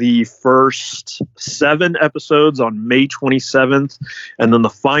released the first 7 episodes on May 27th, and then the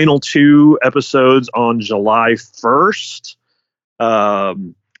final 2 episodes on July 1st.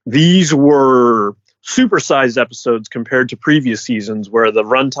 These were supersized episodes compared to previous seasons where the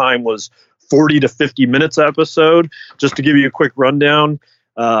runtime was 40 to 50 minutes an episode. Just to give you a quick rundown,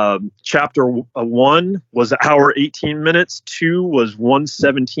 chapter 1 was an hour 18 minutes, 2 was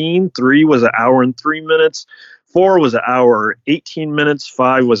 117, 3 was an hour and 3 minutes, 4 was an hour 18 minutes,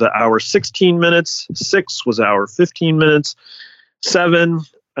 5 was an hour 16 minutes, 6 was an hour 15 minutes, 7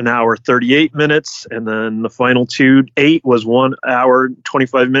 an hour 38 minutes, and then the final 2, 8 was 1 hour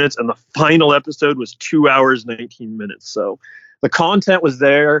 25 minutes, and the final episode was 2 hours 19 minutes. So the content was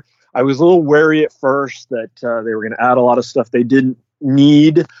there. I was a little wary at first that they were going to add a lot of stuff they didn't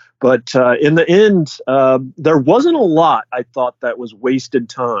need, but in the end, there wasn't a lot I thought that was wasted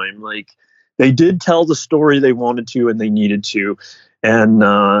time. Like, they did tell the story they wanted to and they needed to, and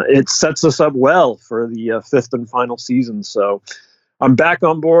it sets us up well for the 5th and final season. So I'm back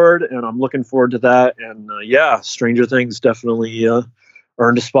on board, and I'm looking forward to that. And yeah, Stranger Things definitely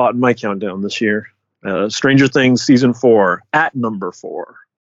earned a spot in my countdown this year. Stranger Things season 4 at number 4.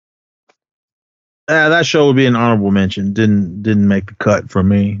 That show would be an honorable mention. Didn't make the cut for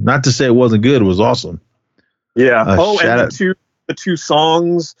me. Not to say it wasn't good. It was awesome. Yeah. And the two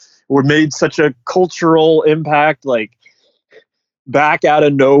songs were made such a cultural impact. Like, Back Out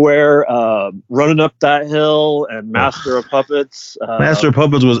of Nowhere, Running Up That Hill, and Master of Puppets. Master of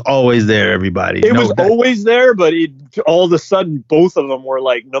Puppets was always there, everybody. It was always there, but all of a sudden, both of them were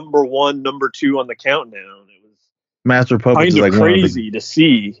like number 1, number 2 on the countdown. It was Master of Puppets kind is of like crazy to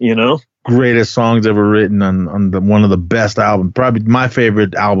see, you know? Greatest songs ever written on one of the best albums. Probably my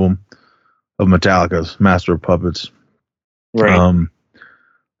favorite album of Metallica's Master of Puppets. Right.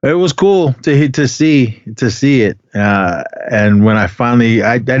 It was cool to see it, and when I finally,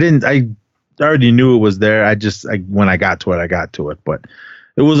 I already knew it was there. When I got to it. But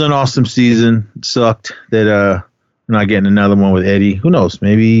it was an awesome season. It sucked that we're not getting another one with Eddie. Who knows?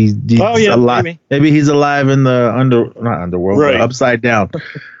 Maybe he's alive. Maybe he's alive in the not underworld, right, but upside down.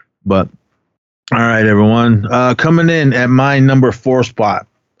 But all right, everyone, coming in at my number 4 spot.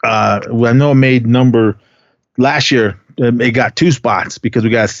 I know it made number last year. It got 2 spots because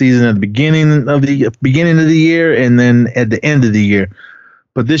we got a season at the beginning of the year and then at the end of the year.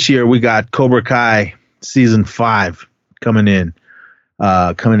 But this year we got Cobra Kai season 5 coming in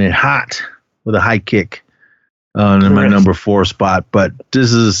hot with a high kick in my number 4 spot. But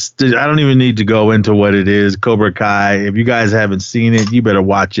I don't even need to go into what it is. Cobra Kai. If you guys haven't seen it, you better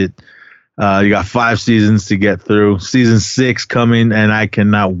watch it. You got 5 seasons to get through. Season 6 coming, and I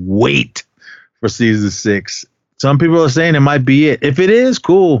cannot wait for season 6. Some people are saying it might be it. If it is,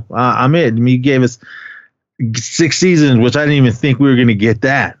 cool. I'm it. I mean, you gave us 6 seasons, which I didn't even think we were going to get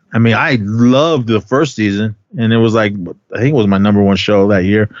that. I mean, I loved the first season, and it was like, I think it was my number 1 show that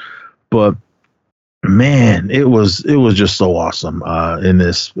year. But man, it was just so awesome in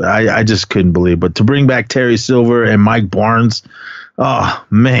this. I just couldn't believe. But to bring back Terry Silver and Mike Barnes, oh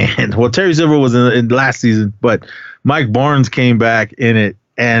man. Well, Terry Silver was in last season, but Mike Barnes came back in it.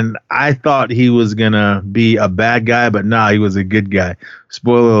 And I thought he was going to be a bad guy, but he was a good guy.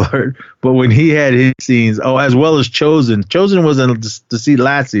 Spoiler alert. But when he had his scenes, as well as Chosen wasn't to see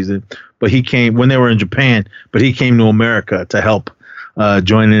last season, but he came when they were in Japan, but he came to America to help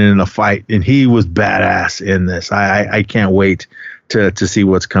join in the fight. And he was badass in this. I can't wait to see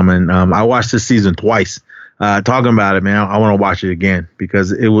what's coming. I watched this season twice. Talking about it, man, I want to watch it again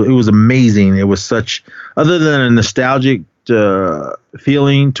because it was amazing. It was such, other than a nostalgic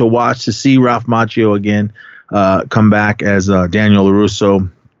feeling to watch, to see Ralph Macchio again come back as Daniel LaRusso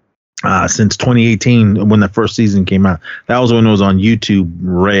since 2018 when the first season came out. That was when it was on YouTube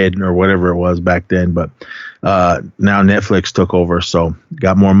Red or whatever it was back then, but now Netflix took over, so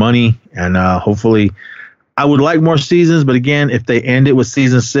got more money, and hopefully I would like more seasons, but again, if they end it with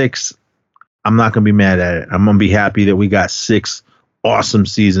season 6, I'm not going to be mad at it. I'm going to be happy that we got 6 awesome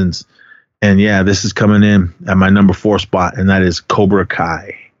seasons. And yeah, this is coming in at my number 4 spot, and that is Cobra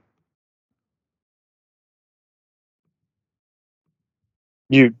Kai.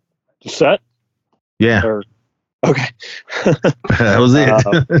 You set? Yeah. Okay. That was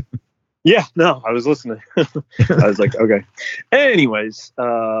it. Yeah, no, I was listening. I was like, okay. Anyways,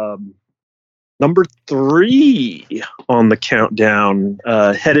 number 3 on the countdown,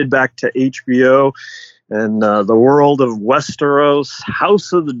 headed back to HBO. And the world of Westeros,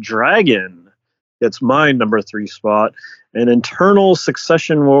 House of the Dragon gets my number 3 spot. An internal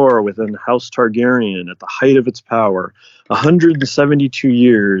succession war within House Targaryen at the height of its power, 172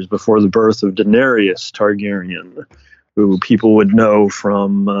 years before the birth of Daenerys Targaryen, who people would know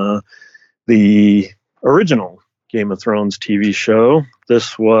from the original Game of Thrones TV show.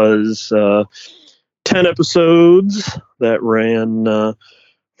 This was 10 episodes that ran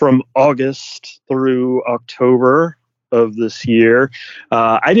from August through October of this year.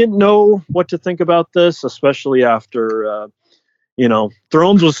 I didn't know what to think about this, especially after,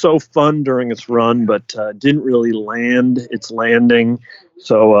 Thrones was so fun during its run, but didn't really land its landing.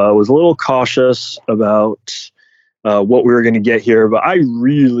 So I was a little cautious about what we were going to get here, but I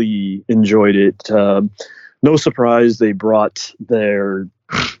really enjoyed it. No surprise, they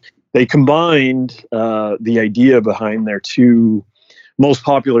combined the idea behind their 2 most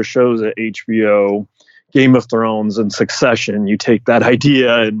popular shows at HBO, Game of Thrones and Succession. You take that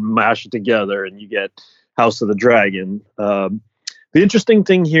idea and mash it together and you get House of the Dragon. The interesting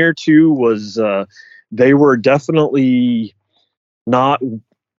thing here too was they were definitely not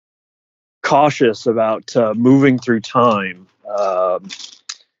cautious about moving through time.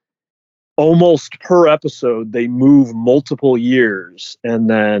 Almost per episode, they move multiple years, and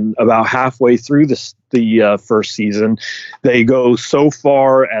then about halfway through the first season, they go so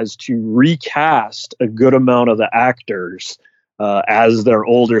far as to recast a good amount of the actors as their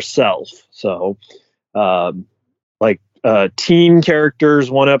older self. So, teen characters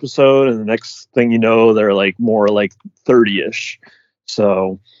one episode, and the next thing you know, they're like more like 30-ish.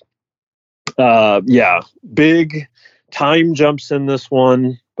 So, big time jumps in this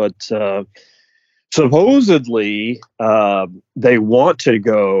one. But supposedly they want to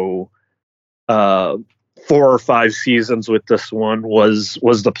go 4 or 5 seasons with this one was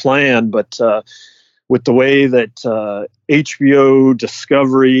the plan. But with the way that HBO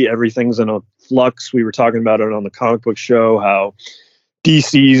Discovery, everything's in a flux. We were talking about it on the comic book show, how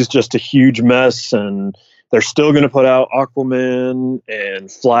DC's just a huge mess, and they're still going to put out Aquaman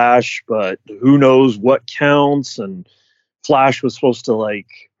and Flash, but who knows what counts. And Flash was supposed to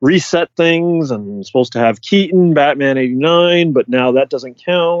reset things and supposed to have Keaton, Batman 89, but now that doesn't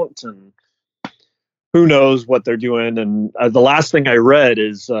count, and who knows what they're doing. And the last thing I read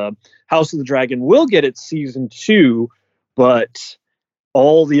is House of the Dragon will get its season 2, but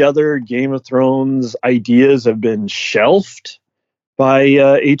all the other Game of Thrones ideas have been shelved by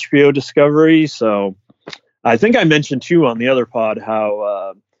HBO Discovery. So I think I mentioned too on the other pod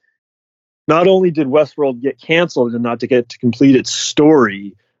how not only did Westworld get canceled and not to get to complete its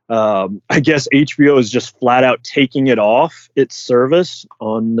story, I guess HBO is just flat out taking it off its service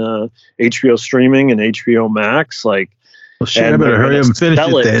on HBO streaming and HBO Max. I better hurry up and finish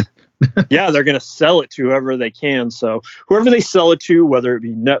it then. Yeah, they're going to sell it to whoever they can. So whoever they sell it to, whether it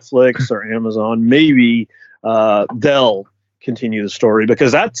be Netflix or Amazon, maybe they'll continue the story,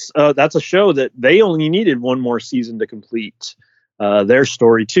 because that's a show that they only needed one more season to complete their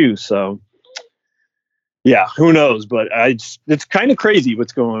story too. So yeah, who knows? But it's kind of crazy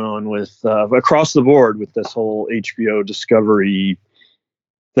what's going on with across the board with this whole HBO Discovery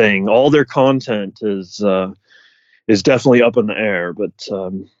thing. All their content is definitely up in the air. But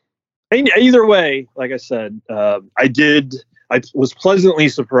either way, like I said, I was pleasantly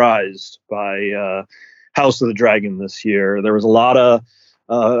surprised by House of the Dragon this year. There was a lot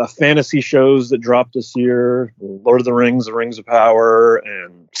of fantasy shows that dropped this year: Lord of the Rings, The Rings of Power,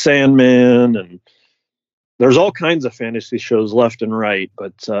 and Sandman, and there's all kinds of fantasy shows left and right,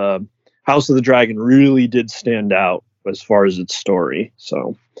 but House of the Dragon really did stand out as far as its story.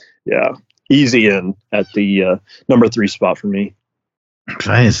 So, yeah, easy in at the number 3 spot for me.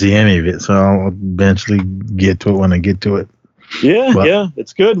 I didn't see any of it, so I'll eventually get to it when I get to it. Yeah,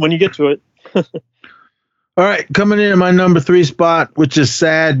 it's good when you get to it. All right, coming in at my number 3 spot, which is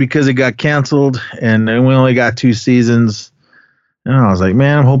sad because it got canceled, and we only got 2 seasons. And I was like,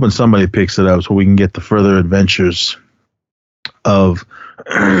 man, I'm hoping somebody picks it up so we can get the further adventures of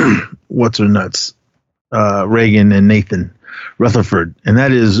what's her nuts, Reagan and Nathan Rutherford, and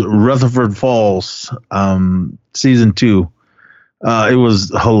that is Rutherford Falls, season 2. It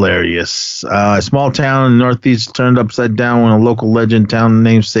was hilarious. A small town in the Northeast turned upside down when a local legend town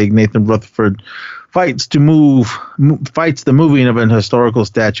namesake Nathan Rutherford fights the moving of an historical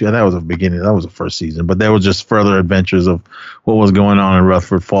statue. That was the beginning. That was the first season, but there was just further adventures of what was going on in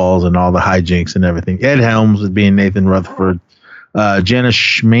Rutherford Falls and all the hijinks and everything. Ed Helms was being Nathan Rutherford. Janice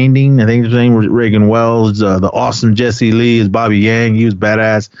Schmading, I think his name was Reagan Wells. The awesome Jesse Lee is Bobby Yang. He was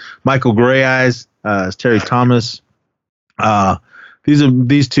badass. Michael Greyeyes is Terry Thomas.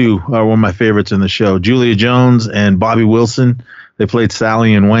 These two are one of my favorites in the show. Julia Jones and Bobby Wilson. They played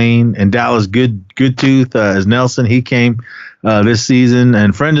Sally and Wayne. And Dallas Goodtooth as Nelson. He came this season.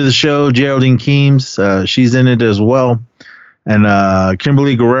 And friend of the show, Geraldine Keems. She's in it as well. And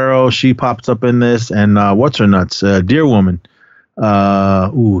Kimberly Guerrero, she pops up in this. And what's her nuts? Dear Woman. I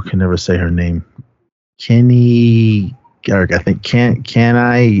can never say her name. Kenny Garrick, I think. Can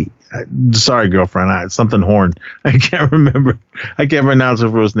I? Sorry, girlfriend. Something Horn. I can't remember. I can't pronounce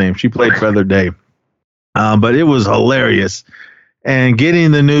her first name. She played Feather Day. But it was hilarious. And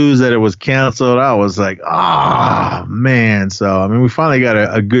getting the news that it was canceled, I was like, man. So, I mean, we finally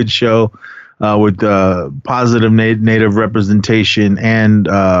got a good show with positive native representation and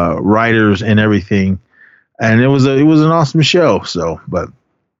writers and everything. And it was an awesome show. So, but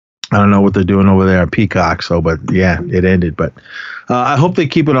I don't know what they're doing over there at Peacock. So, but yeah, it ended. But I hope they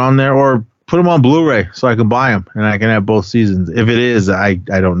keep it on there or put them on Blu-ray so I can buy them and I can have both seasons. If it is, I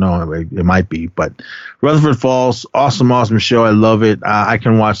don't know. It might be. But Rutherford Falls, awesome show. I love it. I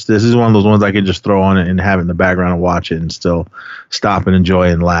can watch this. This is one of those ones I can just throw on it and have it in the background and watch it and still stop and enjoy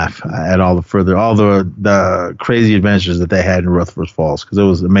and laugh at all the crazy adventures that they had in Rutherford Falls because it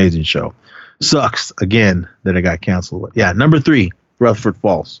was an amazing show. Sucks again that it got canceled. But yeah, number 3, Rutherford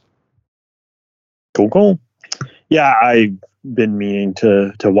Falls. Cool. Yeah, I've been meaning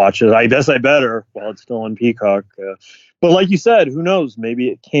to watch it. I guess I better while it's still on Peacock. But like you said, who knows? Maybe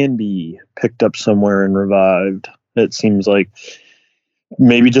it can be picked up somewhere and revived. It seems like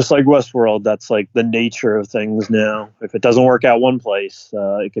maybe just like Westworld, that's like the nature of things now. If it doesn't work out one place,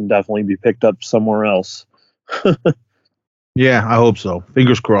 it can definitely be picked up somewhere else. Yeah, I hope so.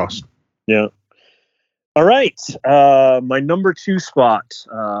 Fingers crossed. Yeah. All right. My number 2 spot,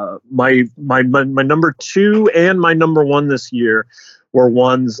 my number 2 and my number 1 this year were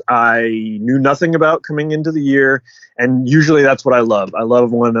ones I knew nothing about coming into the year. And usually that's what I love. I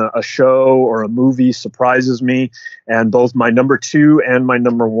love when a show or a movie surprises me. And both my number 2 and my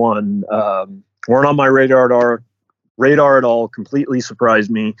number 1 weren't on my radar at all, completely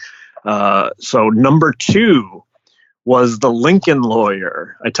surprised me. So number 2 was The Lincoln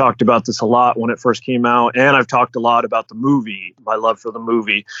Lawyer. I talked about this a lot when it first came out, and I've talked a lot about the movie, my love for the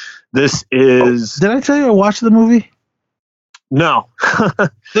movie. This is... Did I tell you I watched the movie? No.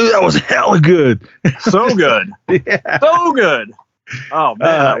 Dude, that was hella good. So good. Yeah. So good. Oh,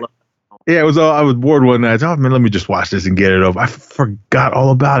 man. Yeah, it was. I was bored one night. Oh, man, let me just watch this and get it over. I forgot all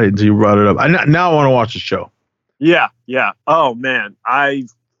about it until you brought it up. Now I want to watch the show. Yeah. Oh, man. I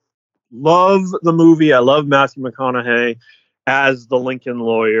love the movie. I love Matthew McConaughey as the Lincoln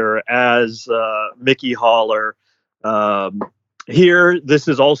Lawyer, as Mickey Haller. Here, this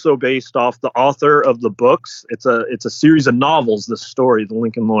is also based off the author of the books. It's a series of novels, this story, The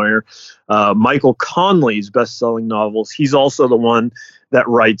Lincoln Lawyer. Michael Conley's best-selling novels. He's also the one that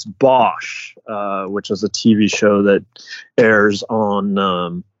writes Bosch, which is a TV show that airs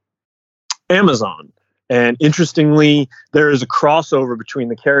on Amazon. And interestingly, there is a crossover between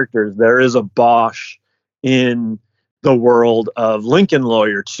the characters. There is a Bosch in the world of Lincoln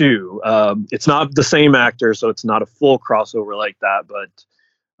Lawyer too. It's not the same actor, so it's not a full crossover like that,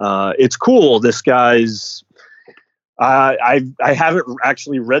 but it's cool. This guy's, I haven't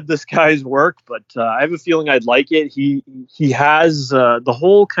actually read this guy's work, but I have a feeling I'd like it. He has the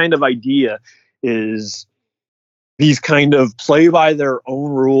whole kind of idea is these kind of play by their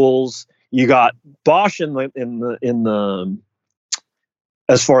own rules. You got Bosch in the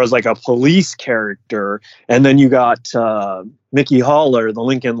as far as like a police character, and then you got Mickey Haller, the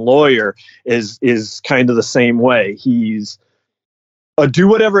Lincoln Lawyer, is kind of the same way. He's a do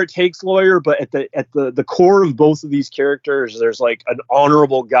whatever it takes lawyer, but at the core of both of these characters, there's like an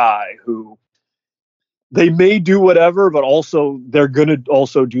honorable guy who they may do whatever, but also they're gonna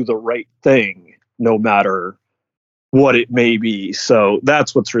also do the right thing no matter what it may be. So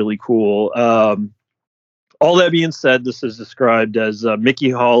that's what's really cool. All that being said, this is described as Mickey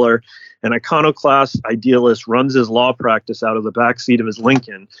Haller, an iconoclast idealist, runs his law practice out of the backseat of his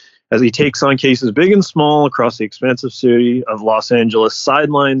Lincoln as he takes on cases big and small across the expansive city of Los Angeles.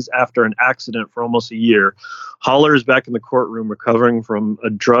 Sidelines after an accident for almost a year, Haller is back in the courtroom recovering from a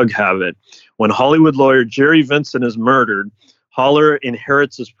drug habit. When Hollywood lawyer Jerry Vincent is murdered, Haller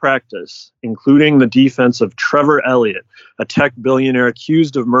inherits his practice, including the defense of Trevor Elliott, a tech billionaire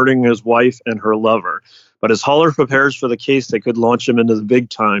accused of murdering his wife and her lover. But as Haller prepares for the case that could launch him into the big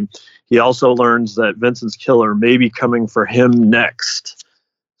time, he also learns that Vincent's killer may be coming for him next.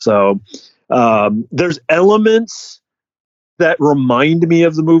 So there's elements that remind me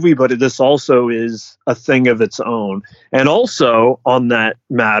of the movie, but this also is a thing of its own. And also on that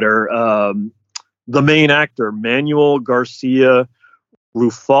matter, the main actor, Manuel Garcia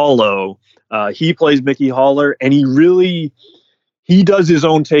Ruffalo. He plays Mickey Haller, and he does his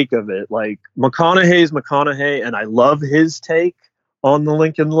own take of it. Like, McConaughey's McConaughey, and I love his take on the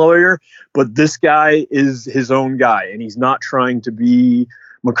Lincoln Lawyer, but this guy is his own guy, and he's not trying to be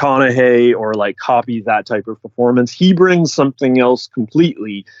McConaughey or like copy that type of performance. He brings something else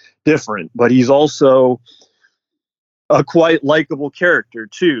completely different, but he's also a quite likable character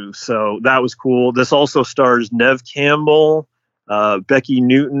too. So that was cool. This also stars Neve Campbell, Becky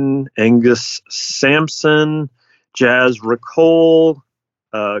Newton, Angus Sampson, Jazz Ricole,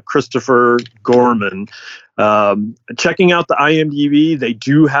 Christopher Gorman. Checking out the IMDb, they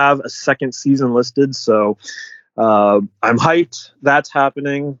do have a second season listed, so I'm hyped that's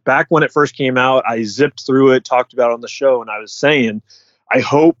happening. Back when it first came out, I zipped through it, talked about it on the show, and I was saying, I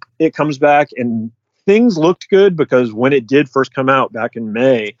hope it comes back. And things looked good, because when it did first come out back in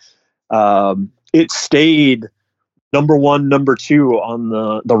May, it stayed number 1, number 2 on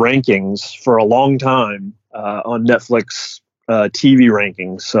the rankings for a long time on Netflix TV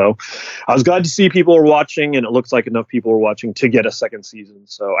rankings. So I was glad to see people are watching, and it looks like enough people are watching to get a second season.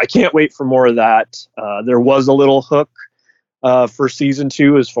 So I can't wait for more of that. There was a little hook for season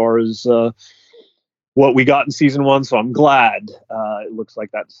 2 as far as what we got in season 1. So I'm glad it looks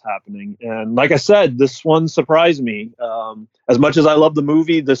like that's happening. And like I said, this one surprised me. As much as I love the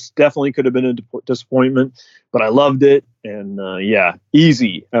movie, this definitely could have been a disappointment, but I loved it. And yeah,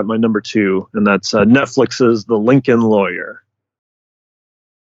 easy at my number 2. And that's Netflix's The Lincoln Lawyer.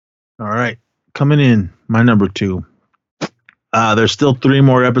 All right. Coming in, my number 2. There's still 3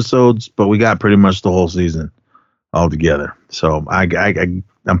 more episodes, but we got pretty much the whole season all together. So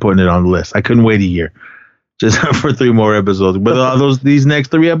I'm putting it on the list. I couldn't wait a year just for 3 more episodes. But are these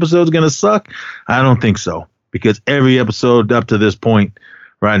next 3 episodes going to suck? I don't think so, because every episode up to this point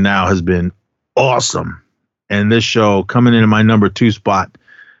right now has been awesome. And this show, coming in at my number 2 spot,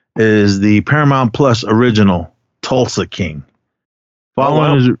 is the Paramount Plus original Tulsa King.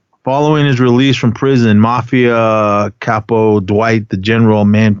 Following his release from prison, Mafia Capo Dwight the General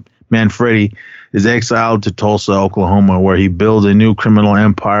Manfredi is exiled to Tulsa, Oklahoma, where he builds a new criminal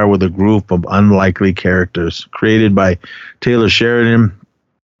empire with a group of unlikely characters. Created by Taylor Sheridan,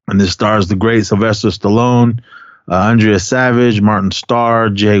 and this stars the great Sylvester Stallone, Andrea Savage, Martin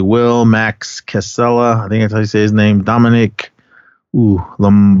Starr, Jay Will, Max Casella, I think that's how you say his name, Dominic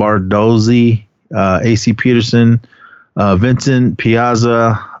Lombardozzi, A.C. Peterson, Vincent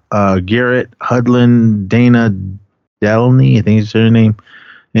Piazza, Garrett Hudlin, Dana Delney, I think it's her name,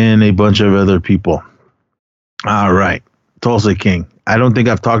 and a bunch of other people. All right. Tulsa King. I don't think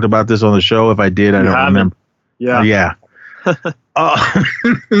I've talked about this on the show. If I did, I don't remember. Yeah. Yeah. Oh,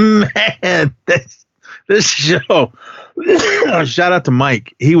 man. This show. Shout out to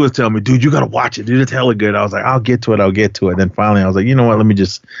Mike. He was telling me, dude, you got to watch it. Dude, it's hella good. I was like, I'll get to it. Then finally I was like, you know what? Let me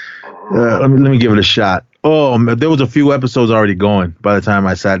just, let me give it a shot. Oh, man, there was a few episodes already going by the time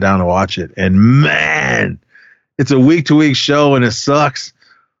I sat down to watch it. And man, it's a week-to-week show and it sucks.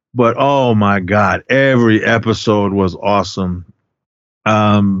 But oh my God, every episode was awesome.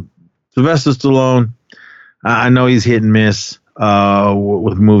 Sylvester Stallone, I know he's hit and miss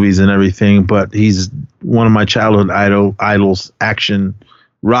with movies and everything, but he's one of my childhood idols. Action,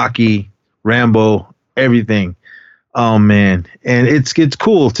 Rocky, Rambo, everything. Oh man, and it's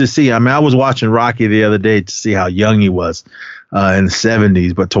cool to see. I mean, I was watching Rocky the other day to see how young he was in the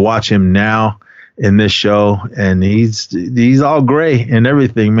 70s, but to watch him now in this show, and he's all gray and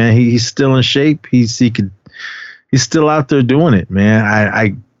everything, man. He's still in shape. He's still out there doing it, man.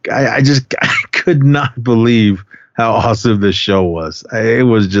 I could not believe how awesome this show was. It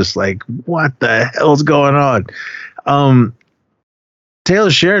was just like, what the hell's going on?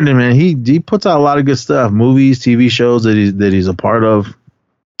 Taylor Sheridan, man, he puts out a lot of good stuff, movies, TV shows that he's a part of.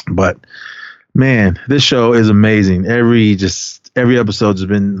 But man, this show is amazing. Every episode has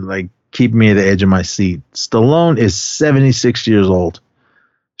been like keeping me at the edge of my seat. Stallone is 76 years old,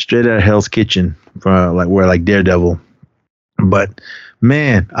 straight out of Hell's Kitchen, like Daredevil. But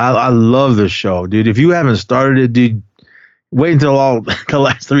man, I love this show, dude. If you haven't started it, dude, wait until the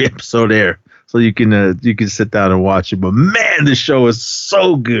last 3 episodes air, so you can sit down and watch it. But man, this show is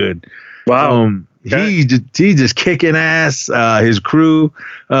so good. Wow. He's just kicking ass. His crew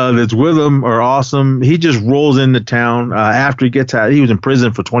that's with him are awesome. He just rolls into town after he gets out. He was in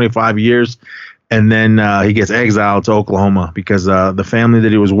prison for 25 years, and then he gets exiled to Oklahoma because the family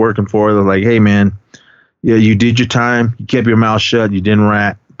that he was working for, they're like, hey, man, yeah, you did your time. You kept your mouth shut. You didn't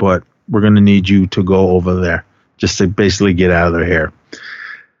rat, but we're going to need you to go over there just to basically get out of their hair.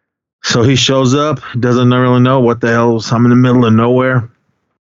 So he shows up, doesn't really know what the hell. I'm in the middle of nowhere.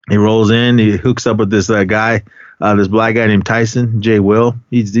 He rolls in. He hooks up with this guy, this black guy named Tyson, Jay Will.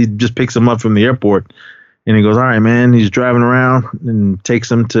 He just picks him up from the airport. And he goes, all right, man. He's driving around and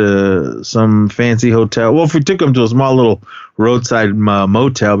takes him to some fancy hotel. Well, if we took him to a small little roadside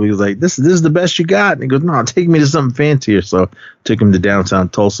motel, he was like, this is the best you got. And he goes, no, take me to something fancier. So took him to downtown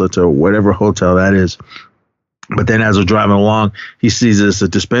Tulsa to whatever hotel that is. But then as we're driving along, he sees this a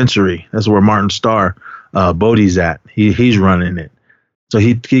dispensary. That's where Martin Starr, Bodie's at. He's running it. So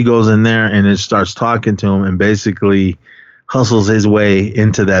he goes in there and it starts talking to him and basically hustles his way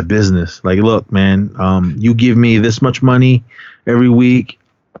into that business. Like, look, man, you give me this much money every week,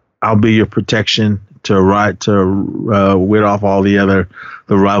 I'll be your protection to ward off all the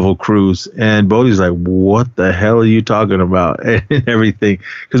rival crews. And Bodie's like, what the hell are you talking about? And everything.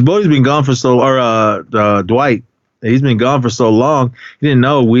 Because Bodie's been gone for Dwight, he's been gone for so long, he didn't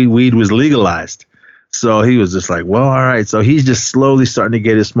know weed was legalized. So he was just like, well, all right. So he's just slowly starting to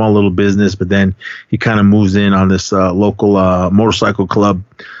get his small little business, but then he kind of moves in on this local motorcycle club.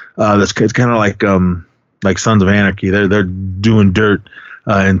 It's kind of like Sons of Anarchy. They're doing dirt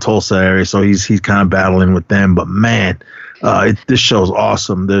in Tulsa area, so he's kind of battling with them. But man, this show's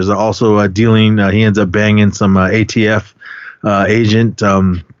awesome. There's also dealing. He ends up banging some ATF agent.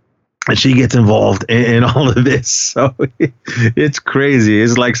 And she gets involved in all of this. So it's crazy.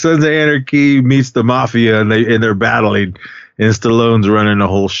 It's like Sons of Anarchy meets the Mafia, and they're battling, and Stallone's running the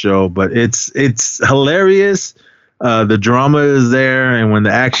whole show. But it's hilarious. The drama is there, and when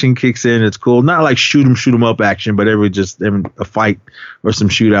the action kicks in, it's cool. Not like shoot 'em up action, but every a fight or some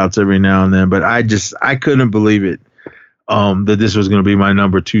shootouts every now and then. But I couldn't believe it that this was going to be my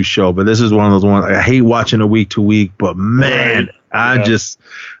number 2 show. But this is one of those ones I hate watching a week to week. But man, I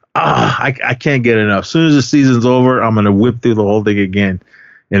can't get enough. As soon as the season's over, I'm gonna whip through the whole thing again.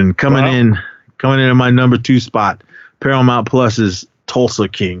 And coming in at my number 2 spot, Paramount Plus's Tulsa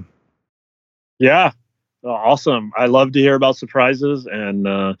King. Yeah, awesome. I love to hear about surprises, and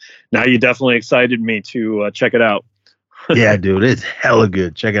now you definitely excited me to check it out. Yeah, dude, it's hella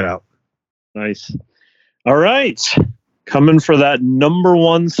good. Check it out. Nice. All right, coming for that number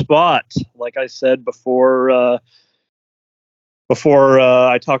 1 spot. Like I said before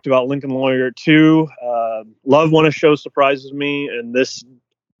I talked about Lincoln Lawyer 2, love when a show surprises me, and this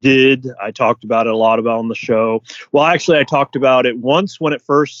did. I talked about it a lot on the show. Well, actually, I talked about it once when it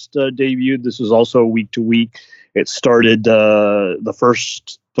first debuted. This was also week to week. It started, the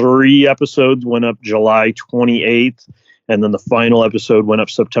first 3 episodes went up July 28th, and then the final episode went up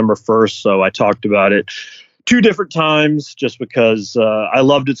September 1st. So I talked about it 2 different times just because I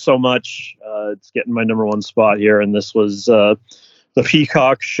loved it so much. It's getting my number 1 spot here, and this was the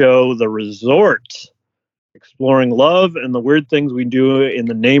Peacock show, The Resort, exploring love and the weird things we do in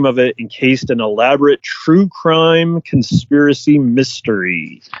the name of it, encased in elaborate true crime conspiracy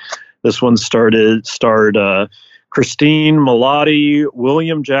mystery. This one starred Christine Milioti,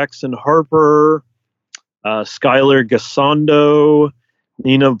 William Jackson Harper, Skylar Gasondo,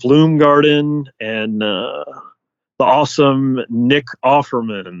 Nina Bloomgarden, and the awesome Nick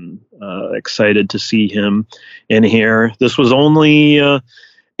Offerman. Excited to see him in here. This was only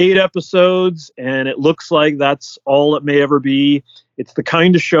 8 episodes, and it looks like that's all it may ever be. It's the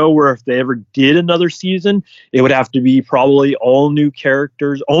kind of show where if they ever did another season, it would have to be probably all new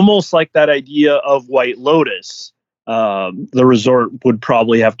characters, almost like that idea of White Lotus. The Resort would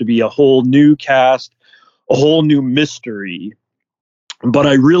probably have to be a whole new cast, a whole new mystery. But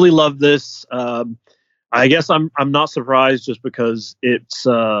I really love this. I guess I'm not surprised just because it's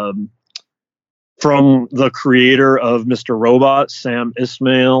from the creator of Mr. Robot, Sam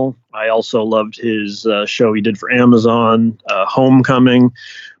Esmail. I also loved his show he did for Amazon, Homecoming.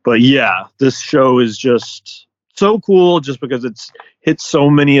 But yeah, this show is just so cool just because it's hit so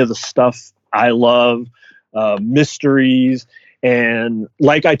many of the stuff I love, mysteries. And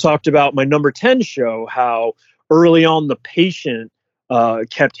like I talked about my number 10 show, how early on The Patient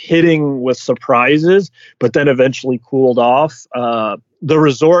kept hitting with surprises, but then eventually cooled off. The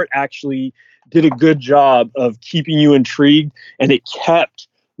Resort actually did a good job of keeping you intrigued, and it kept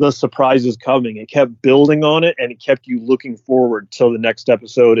the surprises coming. It kept building on it, and it kept you looking forward till the next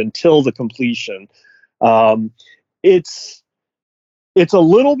episode, until the completion. It's a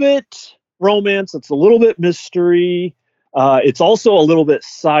little bit romance. It's a little bit mystery. It's also a little bit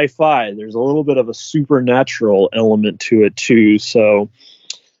sci-fi. There's a little bit of a supernatural element to it too. So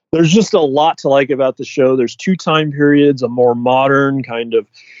there's just a lot to like about the show. There's 2 time periods, a more modern kind of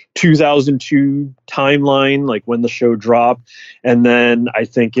 2002 timeline, like when the show dropped. And then I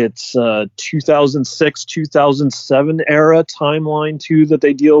think it's 2006, 2007 era timeline too that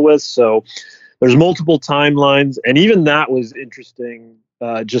they deal with. So there's multiple timelines. And even that was interesting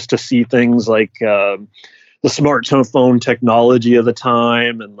just to see things like the smartphone technology of the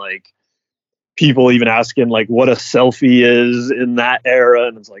time, and like people even asking like what a selfie is in that era.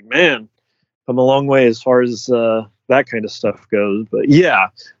 And it's like, man, come a long way as far as that kind of stuff goes. But yeah,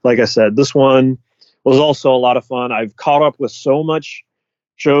 like I said, this one was also a lot of fun. I've caught up with so much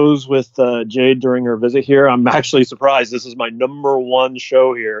shows with Jade during her visit here. I'm actually surprised. This is my number one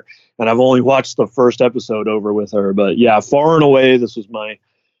show here, and I've only watched the first episode over with her. But yeah, far and away, this was my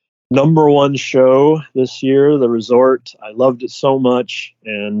number one show this year, The Resort. I loved it so much.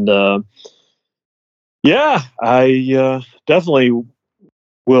 And yeah, I definitely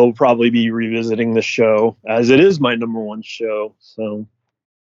will probably be revisiting the show, as it is my number one show. So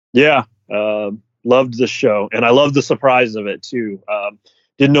yeah, loved the show, and I loved the surprise of it too.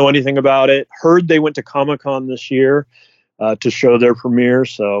 Didn't know anything about it. Heard they went to Comic-Con this year to show their premiere,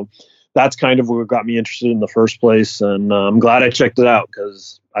 so that's kind of what got me interested in the first place. And I'm glad I checked it out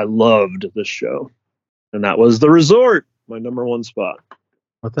because I loved this show. And that was The Resort, my number one spot.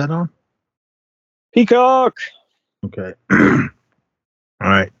 What's that on? Peacock. Okay. All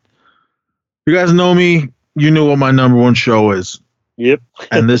right. You guys know me. You know what my number one show is. Yep.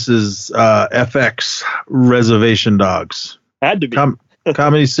 And this is FX Reservation Dogs. Had to be.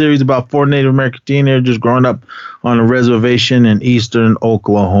 Comedy series about 4 Native American teenagers growing up on a reservation in eastern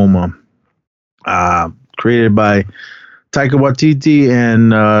Oklahoma. Created by Taika Waititi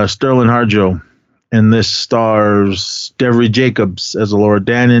and Sterling Harjo. And this stars Devery Jacobs as Laura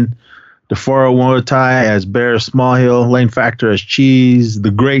Dannon, DeFora Wotai as Bear Smallhill, Lane Factor as Cheese,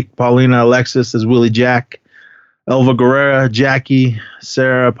 the great Paulina Alexis as Willie Jack, Elva Guerrera, Jackie,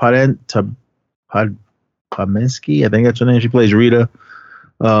 Sarah Paminsky, I think that's her name. She plays Rita.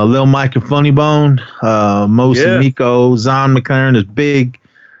 Lil Mike and Funny Bone, Mosi Miko, Zahn McLaren is Big,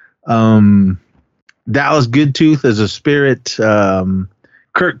 Dallas Goodtooth as a Spirit,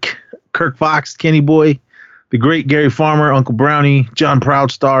 Kirk Fox, Kenny Boy, the great Gary Farmer, Uncle Brownie, John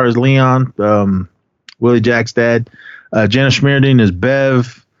Proudstar as Leon, Willie Jack's dad, Jenna Schmierding as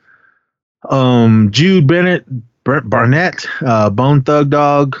Bev, Jude Barnett, Bone Thug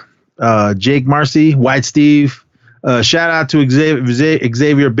Dog, Jake Marcy, White Steve. Shout out to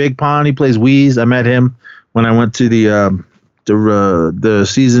Xavier Big Pond. He plays Wheeze. I met him when I went to the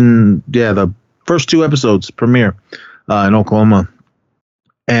season, the first 2 episodes premiere in Oklahoma.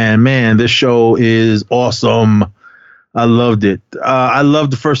 And man, this show is awesome. I loved it. I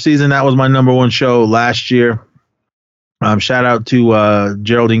loved the first season. That was my number one show last year. Shout out to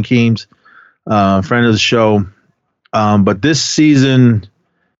Geraldine Keems, friend of the show. But this season,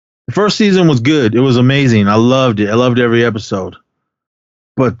 the first season was good. It was amazing. I loved it. I loved every episode.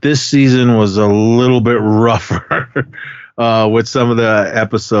 But this season was a little bit rougher with some of the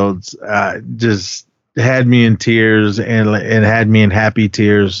episodes. Just had me in tears and had me in happy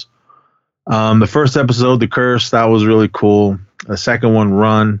tears. The first episode, The Curse, that was really cool. The second one,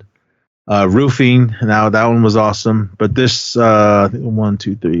 Run. Roofing, now that one was awesome. But this, 1,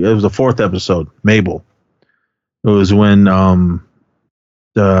 2, 3, it was the 4th episode, Mabel. It was when Laura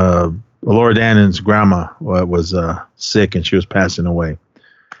Dannon's grandma was sick and she was passing away.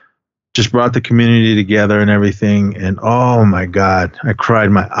 Just brought the community together and everything. And oh my God, I cried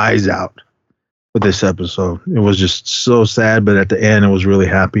my eyes out with this episode. It was just so sad, but at the end, it was really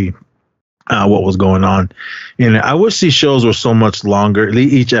happy what was going on. And I wish these shows were so much longer.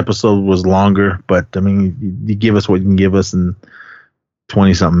 Each episode was longer, but I mean, you give us what you can give us in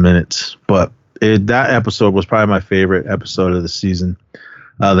 20 something minutes. But that episode was probably my favorite episode of the season.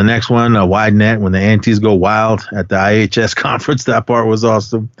 The next one, Wide Net, when the Antis go wild at the IHS conference. That part was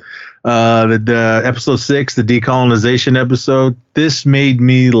awesome. The episode 6, the decolonization episode. This made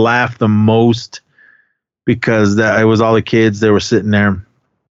me laugh the most because it was all the kids. They were sitting there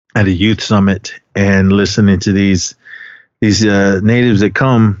at a youth summit and listening to these natives that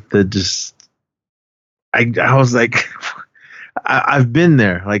come that just, I was like, I've been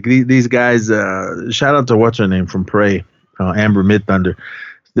there. Like these guys, shout out to what's her name from Prey, Amber Midthunder.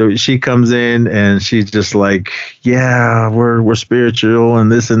 She comes in and she's just like, yeah, we're spiritual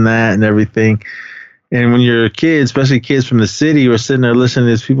and this and that and everything. And when you're a kid, especially kids from the city, who are sitting there listening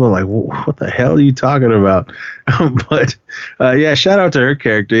to these people like, what the hell are you talking about? But yeah, shout out to her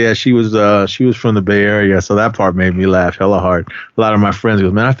character. Yeah, she was from the Bay Area, so that part made me laugh hella hard. A lot of my friends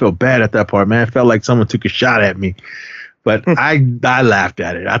go, man, I felt bad at that part, man. I felt like someone took a shot at me. But I laughed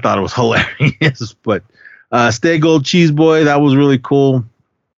at it. I thought it was hilarious. But Stay Gold Cheese Boy, that was really cool.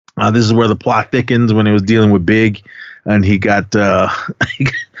 This is where the plot thickens when he was dealing with Big, and he got I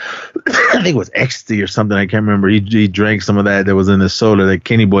think it was ecstasy or something. I can't remember. He drank some of that was in the soda that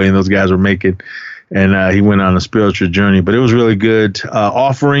Kenny Boy and those guys were making, and he went on a spiritual journey. But it was really good.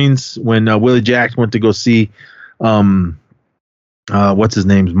 Offerings, when Willie Jackson went to go see what's his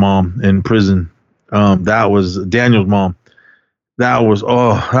name's mom in prison. That was Daniel's mom. That was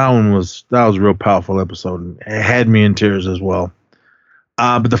a real powerful episode. It had me in tears as well.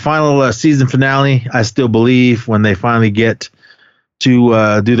 But the final season finale, I still believe when they finally get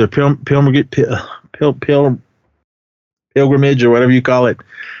to do their pilgrimage or whatever you call it,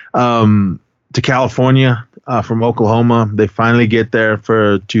 to California from Oklahoma. They finally get there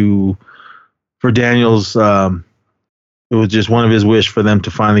for Daniel's. It was just one of his wish for them to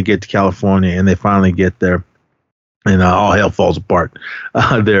finally get to California, and they finally get there, and all hell falls apart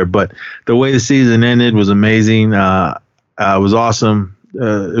there. But the way the season ended was amazing. It was awesome.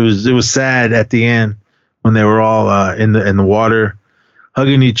 It was sad at the end when they were all in the water,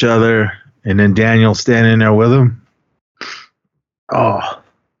 hugging each other, and then Daniel standing there with them. Oh,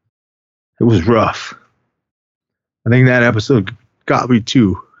 it was rough. I think that episode got me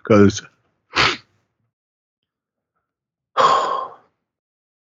too, because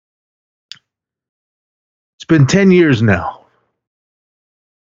it's been 10 years now.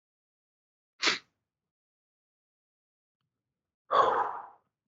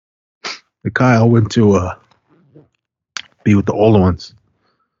 Kyle went to be with the older ones,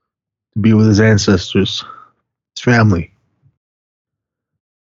 to be with his ancestors, his family.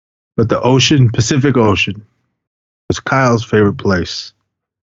 But the Pacific Ocean, was Kyle's favorite place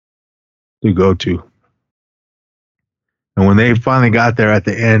to go to. And when they finally got there at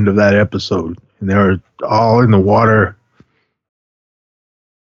the end of that episode, and they were all in the water,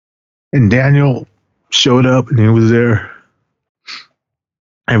 and Daniel showed up and he was there.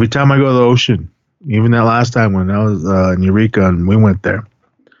 Every time I go to the ocean, even that last time when I was in Eureka and we went there.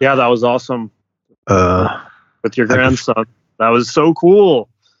 Yeah, that was awesome. With your grandson. That was so cool.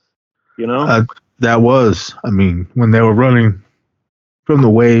 You know? That was, I mean, when they were running from the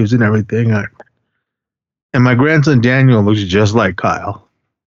waves and everything. And my grandson Daniel looks just like Kyle.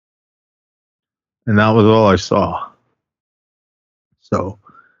 And that was all I saw. So,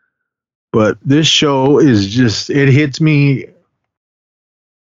 but this show is just, it hits me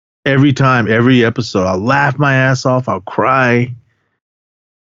every time, every episode. I'll laugh my ass off. I'll cry.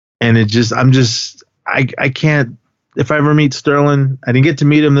 And I can't, if I ever meet Sterling, I didn't get to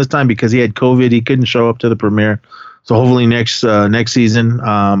meet him this time because he had COVID. He couldn't show up to the premiere. So hopefully next season,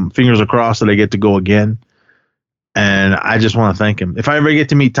 fingers are crossed that I get to go again. And I just want to thank him. If I ever get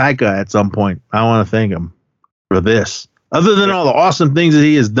to meet Taika at some point, I want to thank him for this. Other than all the awesome things that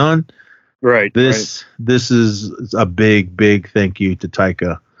he has done, right? This is a big, big thank you to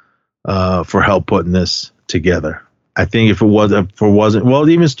Taika for help putting this together. I think if it wasn't, well,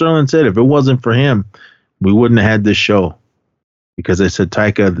 even Sterling said if it wasn't for him, we wouldn't have had this show, because they said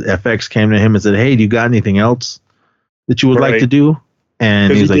Taika FX came to him and said, "Hey, do you got anything else that you would like to do?"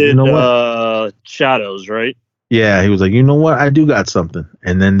 And he's like, "You know what? Shadows, right?" Yeah, he was like, "You know what? I do got something."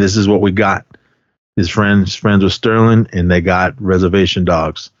 And then this is what we got. His friends with Sterling, and they got Reservation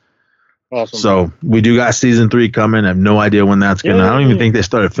Dogs. Awesome. So we do got season 3 coming. I have no idea when that's gonna. I don't even think they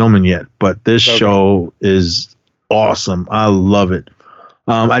started filming yet. But this show is awesome. I love it.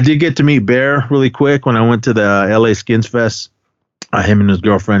 I did get to meet Bear really quick when I went to the LA Skins Fest. Him and his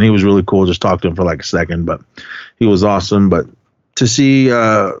girlfriend. He was really cool. Just talked to him for like a second, but he was awesome. But to see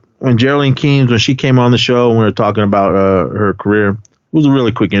when Geraldine Keams, when she came on the show and we were talking about her career, it was a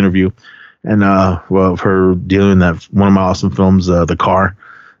really quick interview. And of her dealing that one of my awesome films, The Car,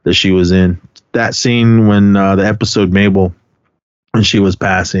 that she was in. That scene when the episode Mabel, when she was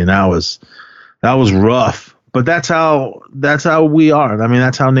passing, that was rough. But that's how we are. I mean,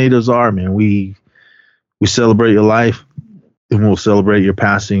 that's how natives are, man. We celebrate your life, and we'll celebrate your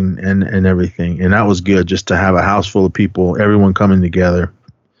passing and everything. And that was good, just to have a house full of people, everyone coming together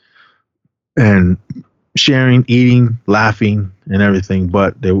and sharing, eating, laughing, and everything.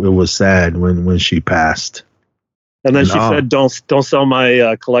 But it was sad when she passed. And then she said, "Don't sell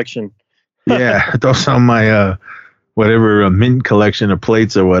my collection." Yeah, don't sell my whatever mint collection of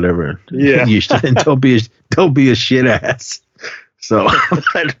plates or whatever. Yeah, you shouldn't. Don't be a shit ass. So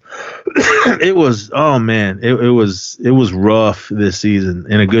it was. Oh man, it was rough this season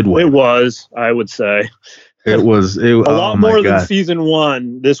in a good way. It was, I would say. It was a lot more than season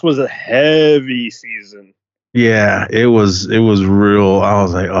 1. This was a heavy season. Yeah, it was real. I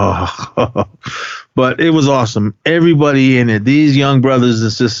was like, oh, but it was awesome. Everybody in it, these young brothers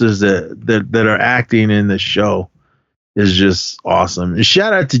and sisters that are acting in the show, is just awesome. And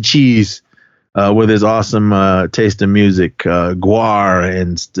shout out to Cheese with his awesome taste in music, Guar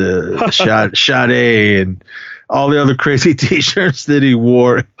and Sade, and all the other crazy T-shirts that he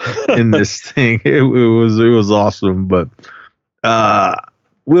wore in this thing. It was awesome. But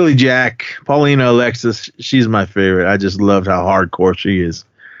Willie Jack, Paulina Alexis, she's my favorite. I just loved how hardcore she is.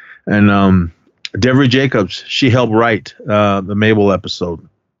 And Devery Jacobs, she helped write the Mabel episode.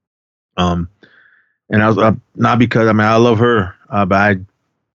 And I was not because I love her, but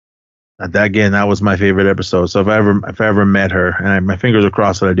that was my favorite episode. So if I ever met her, and my fingers are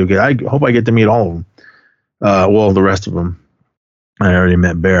crossed that I do I hope I get to meet all of them. Well, the rest of them, I already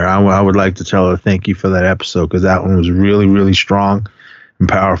met Bear. I would like to tell her thank you for that episode, because that one was really, really strong and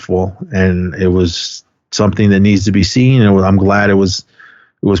powerful, and it was something that needs to be seen. And I'm glad it was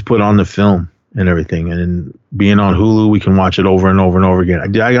put on the film and everything. And being on Hulu, we can watch it over and over and over again. I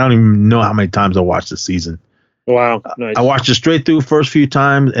don't even know how many times I watched this season. Wow, nice. I watched it straight through first few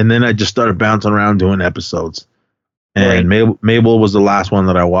times, and then I just started bouncing around doing episodes. And right. Mabel was the last one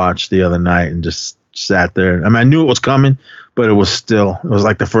that I watched the other night, and just sat there. I mean, I knew it was coming, but it was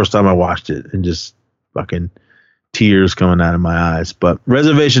like the first time I watched it, and just fucking tears coming out of my eyes. But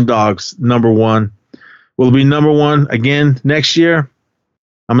Reservation Dogs, number one. Will it be number one again next year?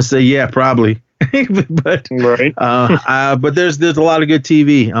 I'm gonna say yeah, probably. but right. But there's a lot of good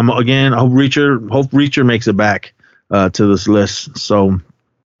TV. I hope Reacher makes it back to this list. So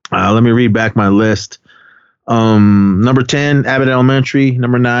let me read back my list. Number 10, Abbott Elementary.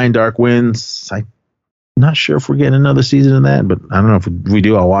 Number 9, Dark Winds. I'm not sure if we're getting another season of that, but I don't know if we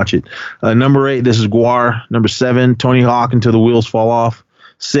do. I'll watch it. Number 8, This Is Guar. Number 7, Tony Hawk Until the Wheels Fall Off.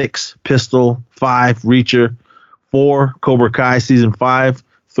 6, Pistol. 5, Reacher. 4, Cobra Kai Season 5.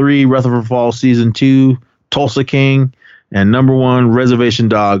 3, Rutherford Falls Season 2. Tulsa King. And number 1, Reservation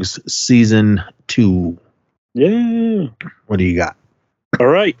Dogs Season 2. Yeah. What do you got? All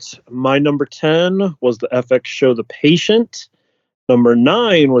right. My number 10 was the FX show The Patient. Number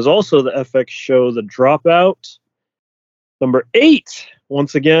 9 was also the FX show The Dropout. Number 8,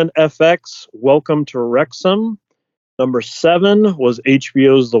 once again, FX, Welcome to Wrexham. Number 7 was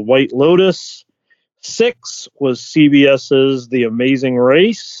HBO's The White Lotus. 6 was CBS's The Amazing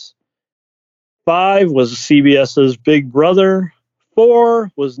Race. 5 was CBS's Big Brother.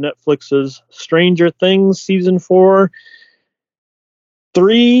 4 was Netflix's Stranger Things Season 4.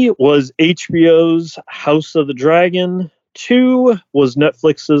 3 was HBO's House of the Dragon. 2 was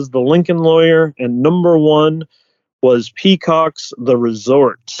Netflix's The Lincoln Lawyer. And number 1 was Peacock's The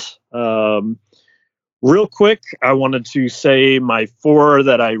Resort. Real quick, I wanted to say my 4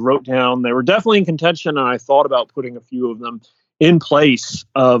 that I wrote down. They were definitely in contention, and I thought about putting a few of them in place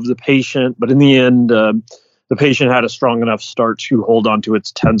of The Patient. But in the end, The Patient had a strong enough start to hold on to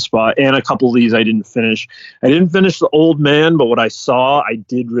its 10 spot. And a couple of these I didn't finish. I didn't finish The Old Man, but what I saw, I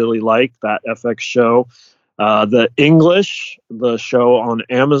did really like that FX show. The English, the show on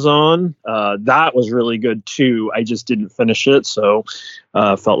Amazon, that was really good too. I just didn't finish it, so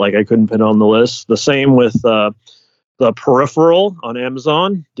felt like I couldn't put it on the list. The same with The Peripheral on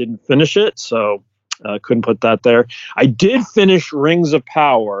Amazon. Didn't finish it, so couldn't put that there. I did finish Rings of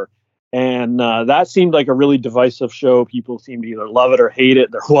Power, and that seemed like a really divisive show. People seemed to either love it or hate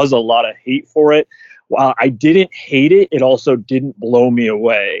it. There was a lot of hate for it. While I didn't hate it, it also didn't blow me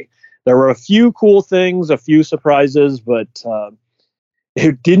away. There were a few cool things, a few surprises, but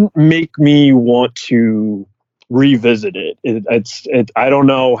it didn't make me want to revisit it. I don't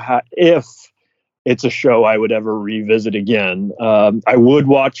know if it's a show I would ever revisit again. I would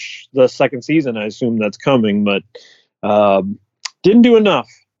watch the second season. I assume that's coming, but didn't do enough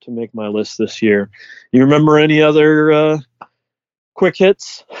to make my list this year. You remember any other quick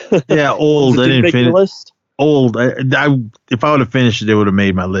hits? Yeah, old. I didn't finish. List? Old. If I would have finished it, it would have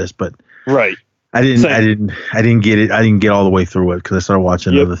made my list. But right, I didn't get it. I didn't get all the way through it because I started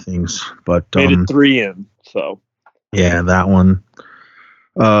watching other things. But made it 3 in. So yeah, that one.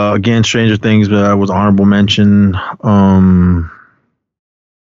 Again, Stranger Things was honorable mention.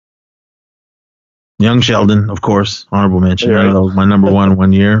 Young Sheldon, of course, honorable mention. Yeah. That was my number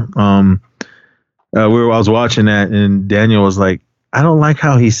 1 year. I was watching that, and Daniel was like, I don't like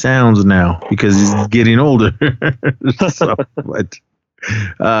how he sounds now because he's getting older. But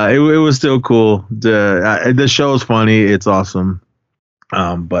it was still cool. The show is funny. It's awesome.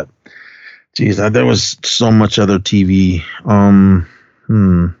 But geez, there was so much other TV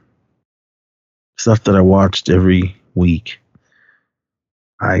stuff that I watched every week.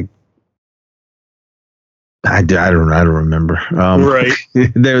 I don't remember. Right.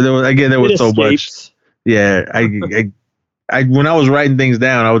 there was so much. Yeah. I when I was writing things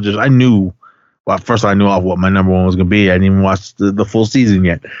down, I knew. Well, first I knew off what my number 1 was going to be. I didn't even watch the full season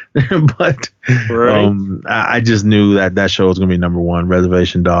yet, but I just knew that show was going to be number 1,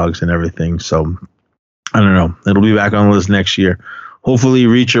 Reservation Dogs and everything. So I don't know. It'll be back on the list next year. Hopefully,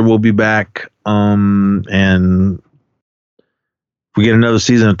 Reacher will be back. And if we get another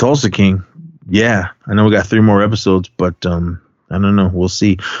season of Tulsa King, yeah, I know we got 3 more episodes, but I don't know. We'll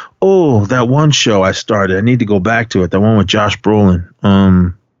see. Oh, that one show I started. I need to go back to it. That one with Josh Brolin. It's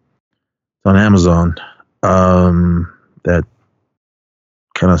on Amazon. That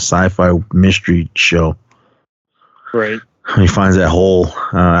kind of sci-fi mystery show. Right. He finds that hole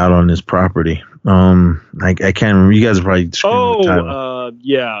out on his property. I can't remember. You guys are probably screaming the title.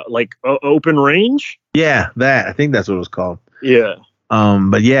 Yeah, like Open Range. Yeah, that. I think that's what it was called. Yeah.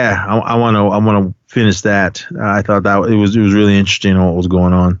 But yeah, I want to finish that. I thought that it was really interesting what was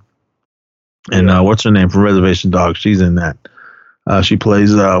going on. And what's her name from Reservation Dogs? She's in that. She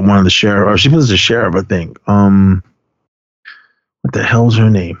plays one of the sheriff, or she plays the sheriff, I think. What the hell's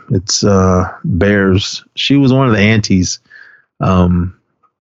her name? It's Bears. She was one of the aunties.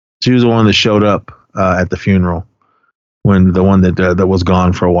 She was the one that showed up at the funeral when the one that was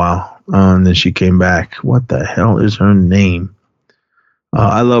gone for a while, and then she came back. What the hell is her name?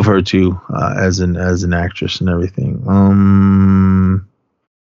 I love her too as an actress and everything.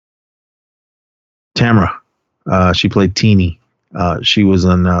 Tamara. She played Teenie. She was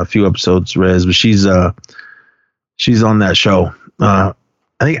on a few episodes, Rez, but she's on that show. I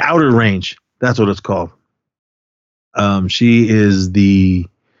think Outer Range. That's what it's called. She is the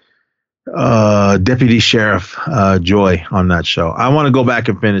deputy sheriff, Joy, on that show. I want to go back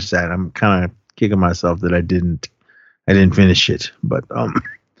and finish that. I'm kind of kicking myself that I didn't finish it, but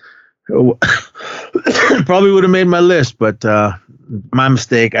probably would have made my list, but my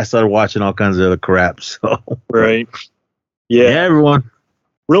mistake. I started watching all kinds of other crap. So right. Yeah, everyone.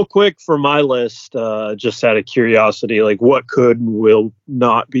 Real quick for my list, just out of curiosity, like what could and will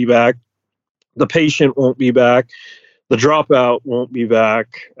not be back. The Patient won't be back. The Dropout won't be back.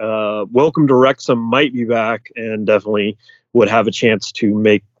 Welcome to Wrexham might be back and definitely would have a chance to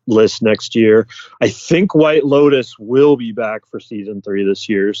make list next year. I think White Lotus will be back for season 3 this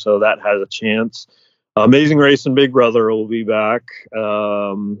year, so that has a chance. Amazing Race and Big Brother will be back.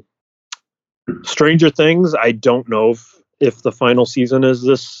 Stranger Things, I don't know if the final season is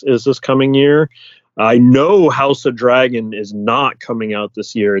this coming year. I know House of Dragon is not coming out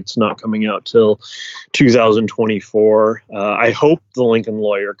this year. It's not coming out till 2024. I hope The Lincoln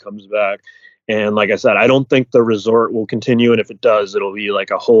Lawyer comes back. And like I said, I don't think The Resort will continue. And if it does, it'll be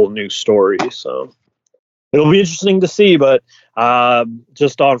like a whole new story. So it'll be interesting to see. But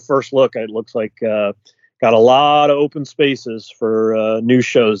just on first look, it looks like got a lot of open spaces for new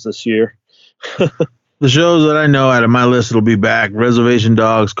shows this year. The shows that I know out of my list will be back: Reservation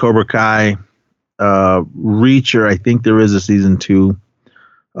Dogs, Cobra Kai, Reacher. I think there is a season 2,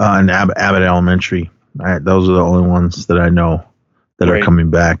 and Abbott Elementary. Those are the only ones that I know that are coming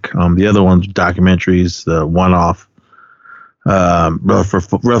back. The other ones, documentaries, the one-off.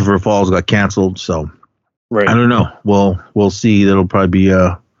 Rutherford Falls got canceled, so I don't know. We'll see. That'll probably be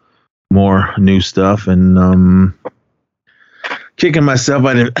more new stuff. And kicking myself,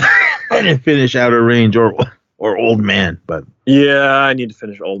 I didn't finish Outer Range or Old Man, but yeah, I need to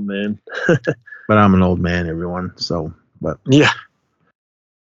finish Old Man. But I'm an old man, everyone. So, but yeah.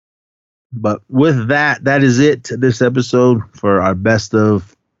 But with that is it. This episode for our best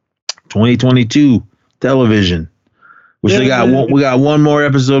of 2022 television. We got one more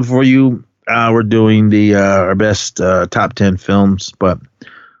episode for you. We're doing the our best top 10 films, but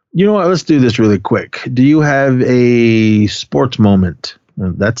you know what? Let's do this really quick. Do you have a sports moment?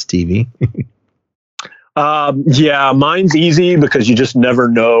 That's TV. Yeah, mine's easy because you just never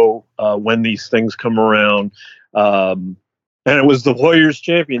know when these things come around. And it was the Warriors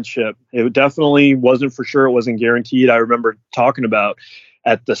championship. It definitely wasn't for sure. It wasn't guaranteed. I remember talking about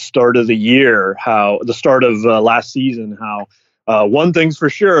at the start of the year, the start of last season, how one thing's for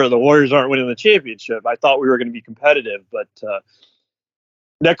sure, the Warriors aren't winning the championship. I thought we were going to be competitive, but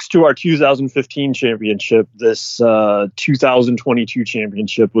next to our 2015 championship, this 2022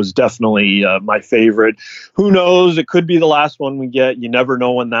 championship was definitely my favorite. Who knows? It could be the last one we get. You never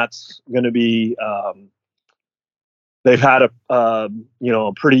know when that's going to be. They've had a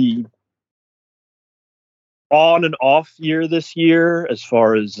pretty on and off year this year, as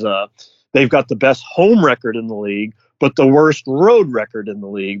far as they've got the best home record in the league, but the worst road record in the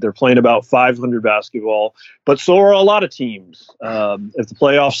league. They're playing about 500 basketball, but so are a lot of teams. If the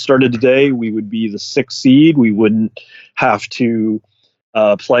playoffs started today, we would be the 6th seed. We wouldn't have to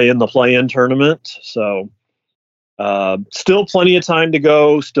play in the play-in tournament. So still plenty of time to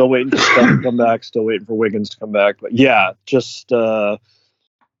go. Still waiting for Steph to come back. Still waiting for Wiggins to come back. But yeah, just that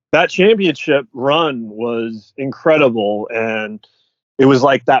championship run was incredible. And it was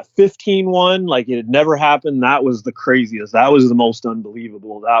like that 15-1, like it had never happened. That was the craziest. That was the most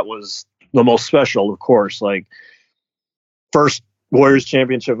unbelievable. That was the most special, of course. Like, first Warriors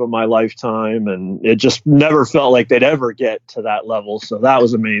championship of my lifetime, and it just never felt like they'd ever get to that level. So that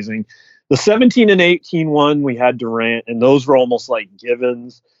was amazing. The 17 and 18 one, we had Durant, and those were almost like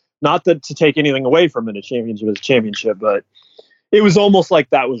givens. Not that to take anything away from it, a championship is a championship, but it was almost like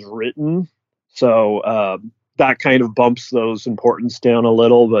that was written. So that kind of bumps those importance down a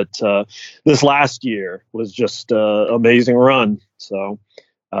little. But this last year was just an amazing run. So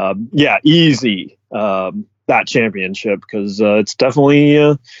yeah, easy that championship, because it's definitely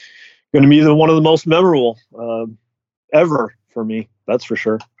going to be one of the most memorable ever for me. That's for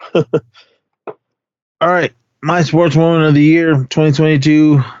sure. All right. My sports moment of the year,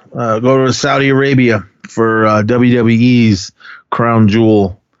 2022, go to Saudi Arabia for WWE's Crown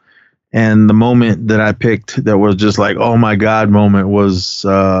Jewel. And the moment that I picked that was just like, oh my God moment was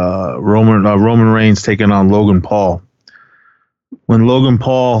Roman Reigns taking on Logan Paul. When Logan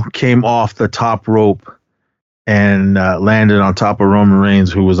Paul came off the top rope and landed on top of Roman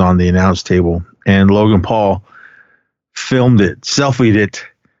Reigns, who was on the announce table, and Logan Paul filmed it, selfied it,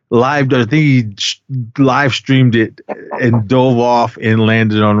 I think he live streamed it and dove off and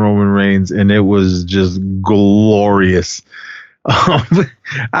landed on Roman Reigns, and it was just glorious.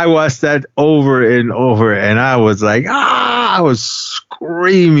 I watched that over and over, and I was like, I was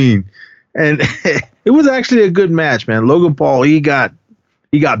screaming, and it was actually a good match, man. Logan Paul, he got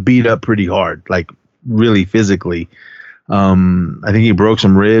beat up pretty hard, like really physically. I think he broke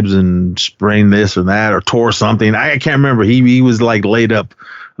some ribs and sprained this or that, or tore something. I can't remember. He was like laid up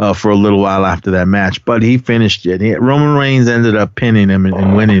for a little while after that match, but he finished it. Roman Reigns ended up pinning him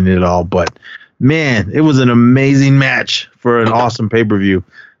and winning it all. But man, it was an amazing match for an awesome pay-per-view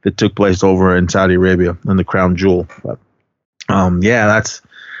that took place over in Saudi Arabia in the Crown Jewel. But yeah,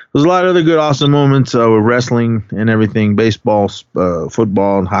 there's a lot of other good, awesome moments with wrestling and everything, baseball,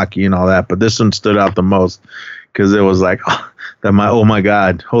 football, and hockey and all that. But this one stood out the most because it was like, oh my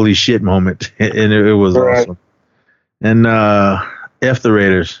God, holy shit moment. And it was awesome. And F the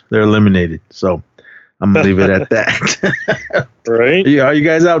Raiders, they're eliminated. So I'm going to leave it at that. Right. Yeah, are you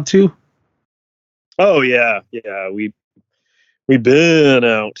guys out too? Oh, yeah. Yeah, we've been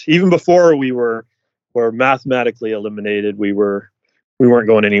out. Even before we were mathematically eliminated, we weren't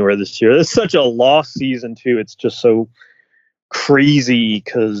going anywhere this year. It's such a lost season too. It's just so crazy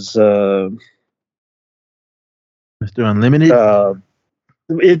because Mr. Unlimited.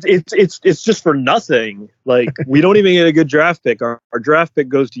 It's just for nothing. Like, we don't even get a good draft pick. Our draft pick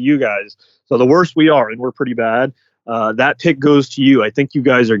goes to you guys. So the worse we are, and we're pretty bad, that pick goes to you. I think you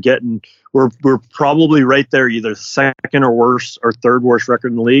guys are we're probably right there, either second or worse or third worst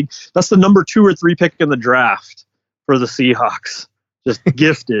record in the league. That's the number 2 or 3 pick in the draft for the Seahawks. Just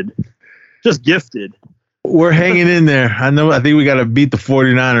gifted. Just gifted. We're hanging in there. I think we got to beat the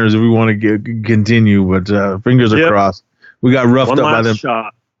 49ers if we want to continue, but fingers are crossed. We got roughed up by them.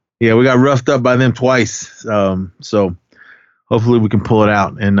 Shot. Yeah, we got roughed up by them twice. So hopefully we can pull it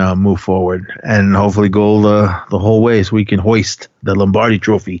out and move forward, and hopefully go the whole way so we can hoist the Lombardi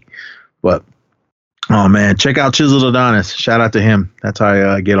Trophy. But oh man, check out Chiseled Adonis. Shout out to him. That's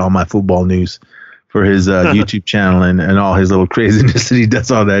how I get all my football news for his YouTube channel and all his little craziness that he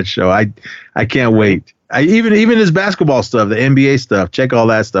does on that show. I can't wait. Even his basketball stuff, the NBA stuff, check all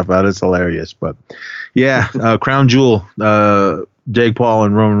that stuff out. It's hilarious. But yeah, Crown Jewel, Jake Paul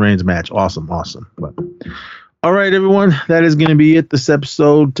and Roman Reigns match. Awesome. But all right, everyone, that is going to be it this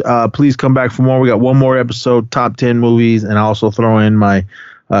episode. Please come back for more. We got one more episode, top 10 movies, and I also throw in my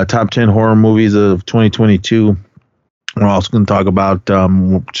top 10 horror movies of 2022. We're also going to talk about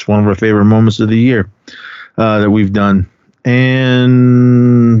just one of our favorite moments of the year that we've done,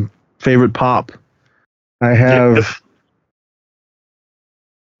 and favorite pop. I have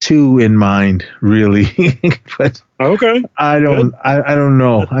 2 in mind, really, but okay. I don't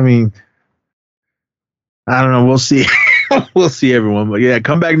know. I mean, I don't know. We'll see. We'll see, everyone. But yeah,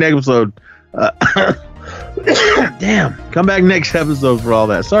 come back next episode. Damn. Come back next episode for all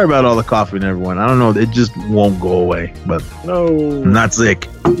that. Sorry about all the coughing, everyone. I don't know. It just won't go away. But no, I'm not sick.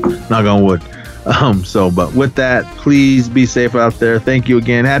 Knock on wood. But with that, please be safe out there. Thank you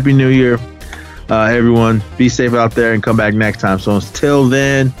again. Happy New Year, everyone. Be safe out there and come back next time. So until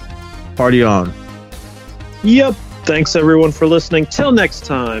then, party on. Yep. Thanks everyone for listening. Till next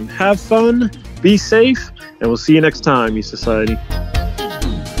time, have fun, be safe, and we'll see you next time, E Society.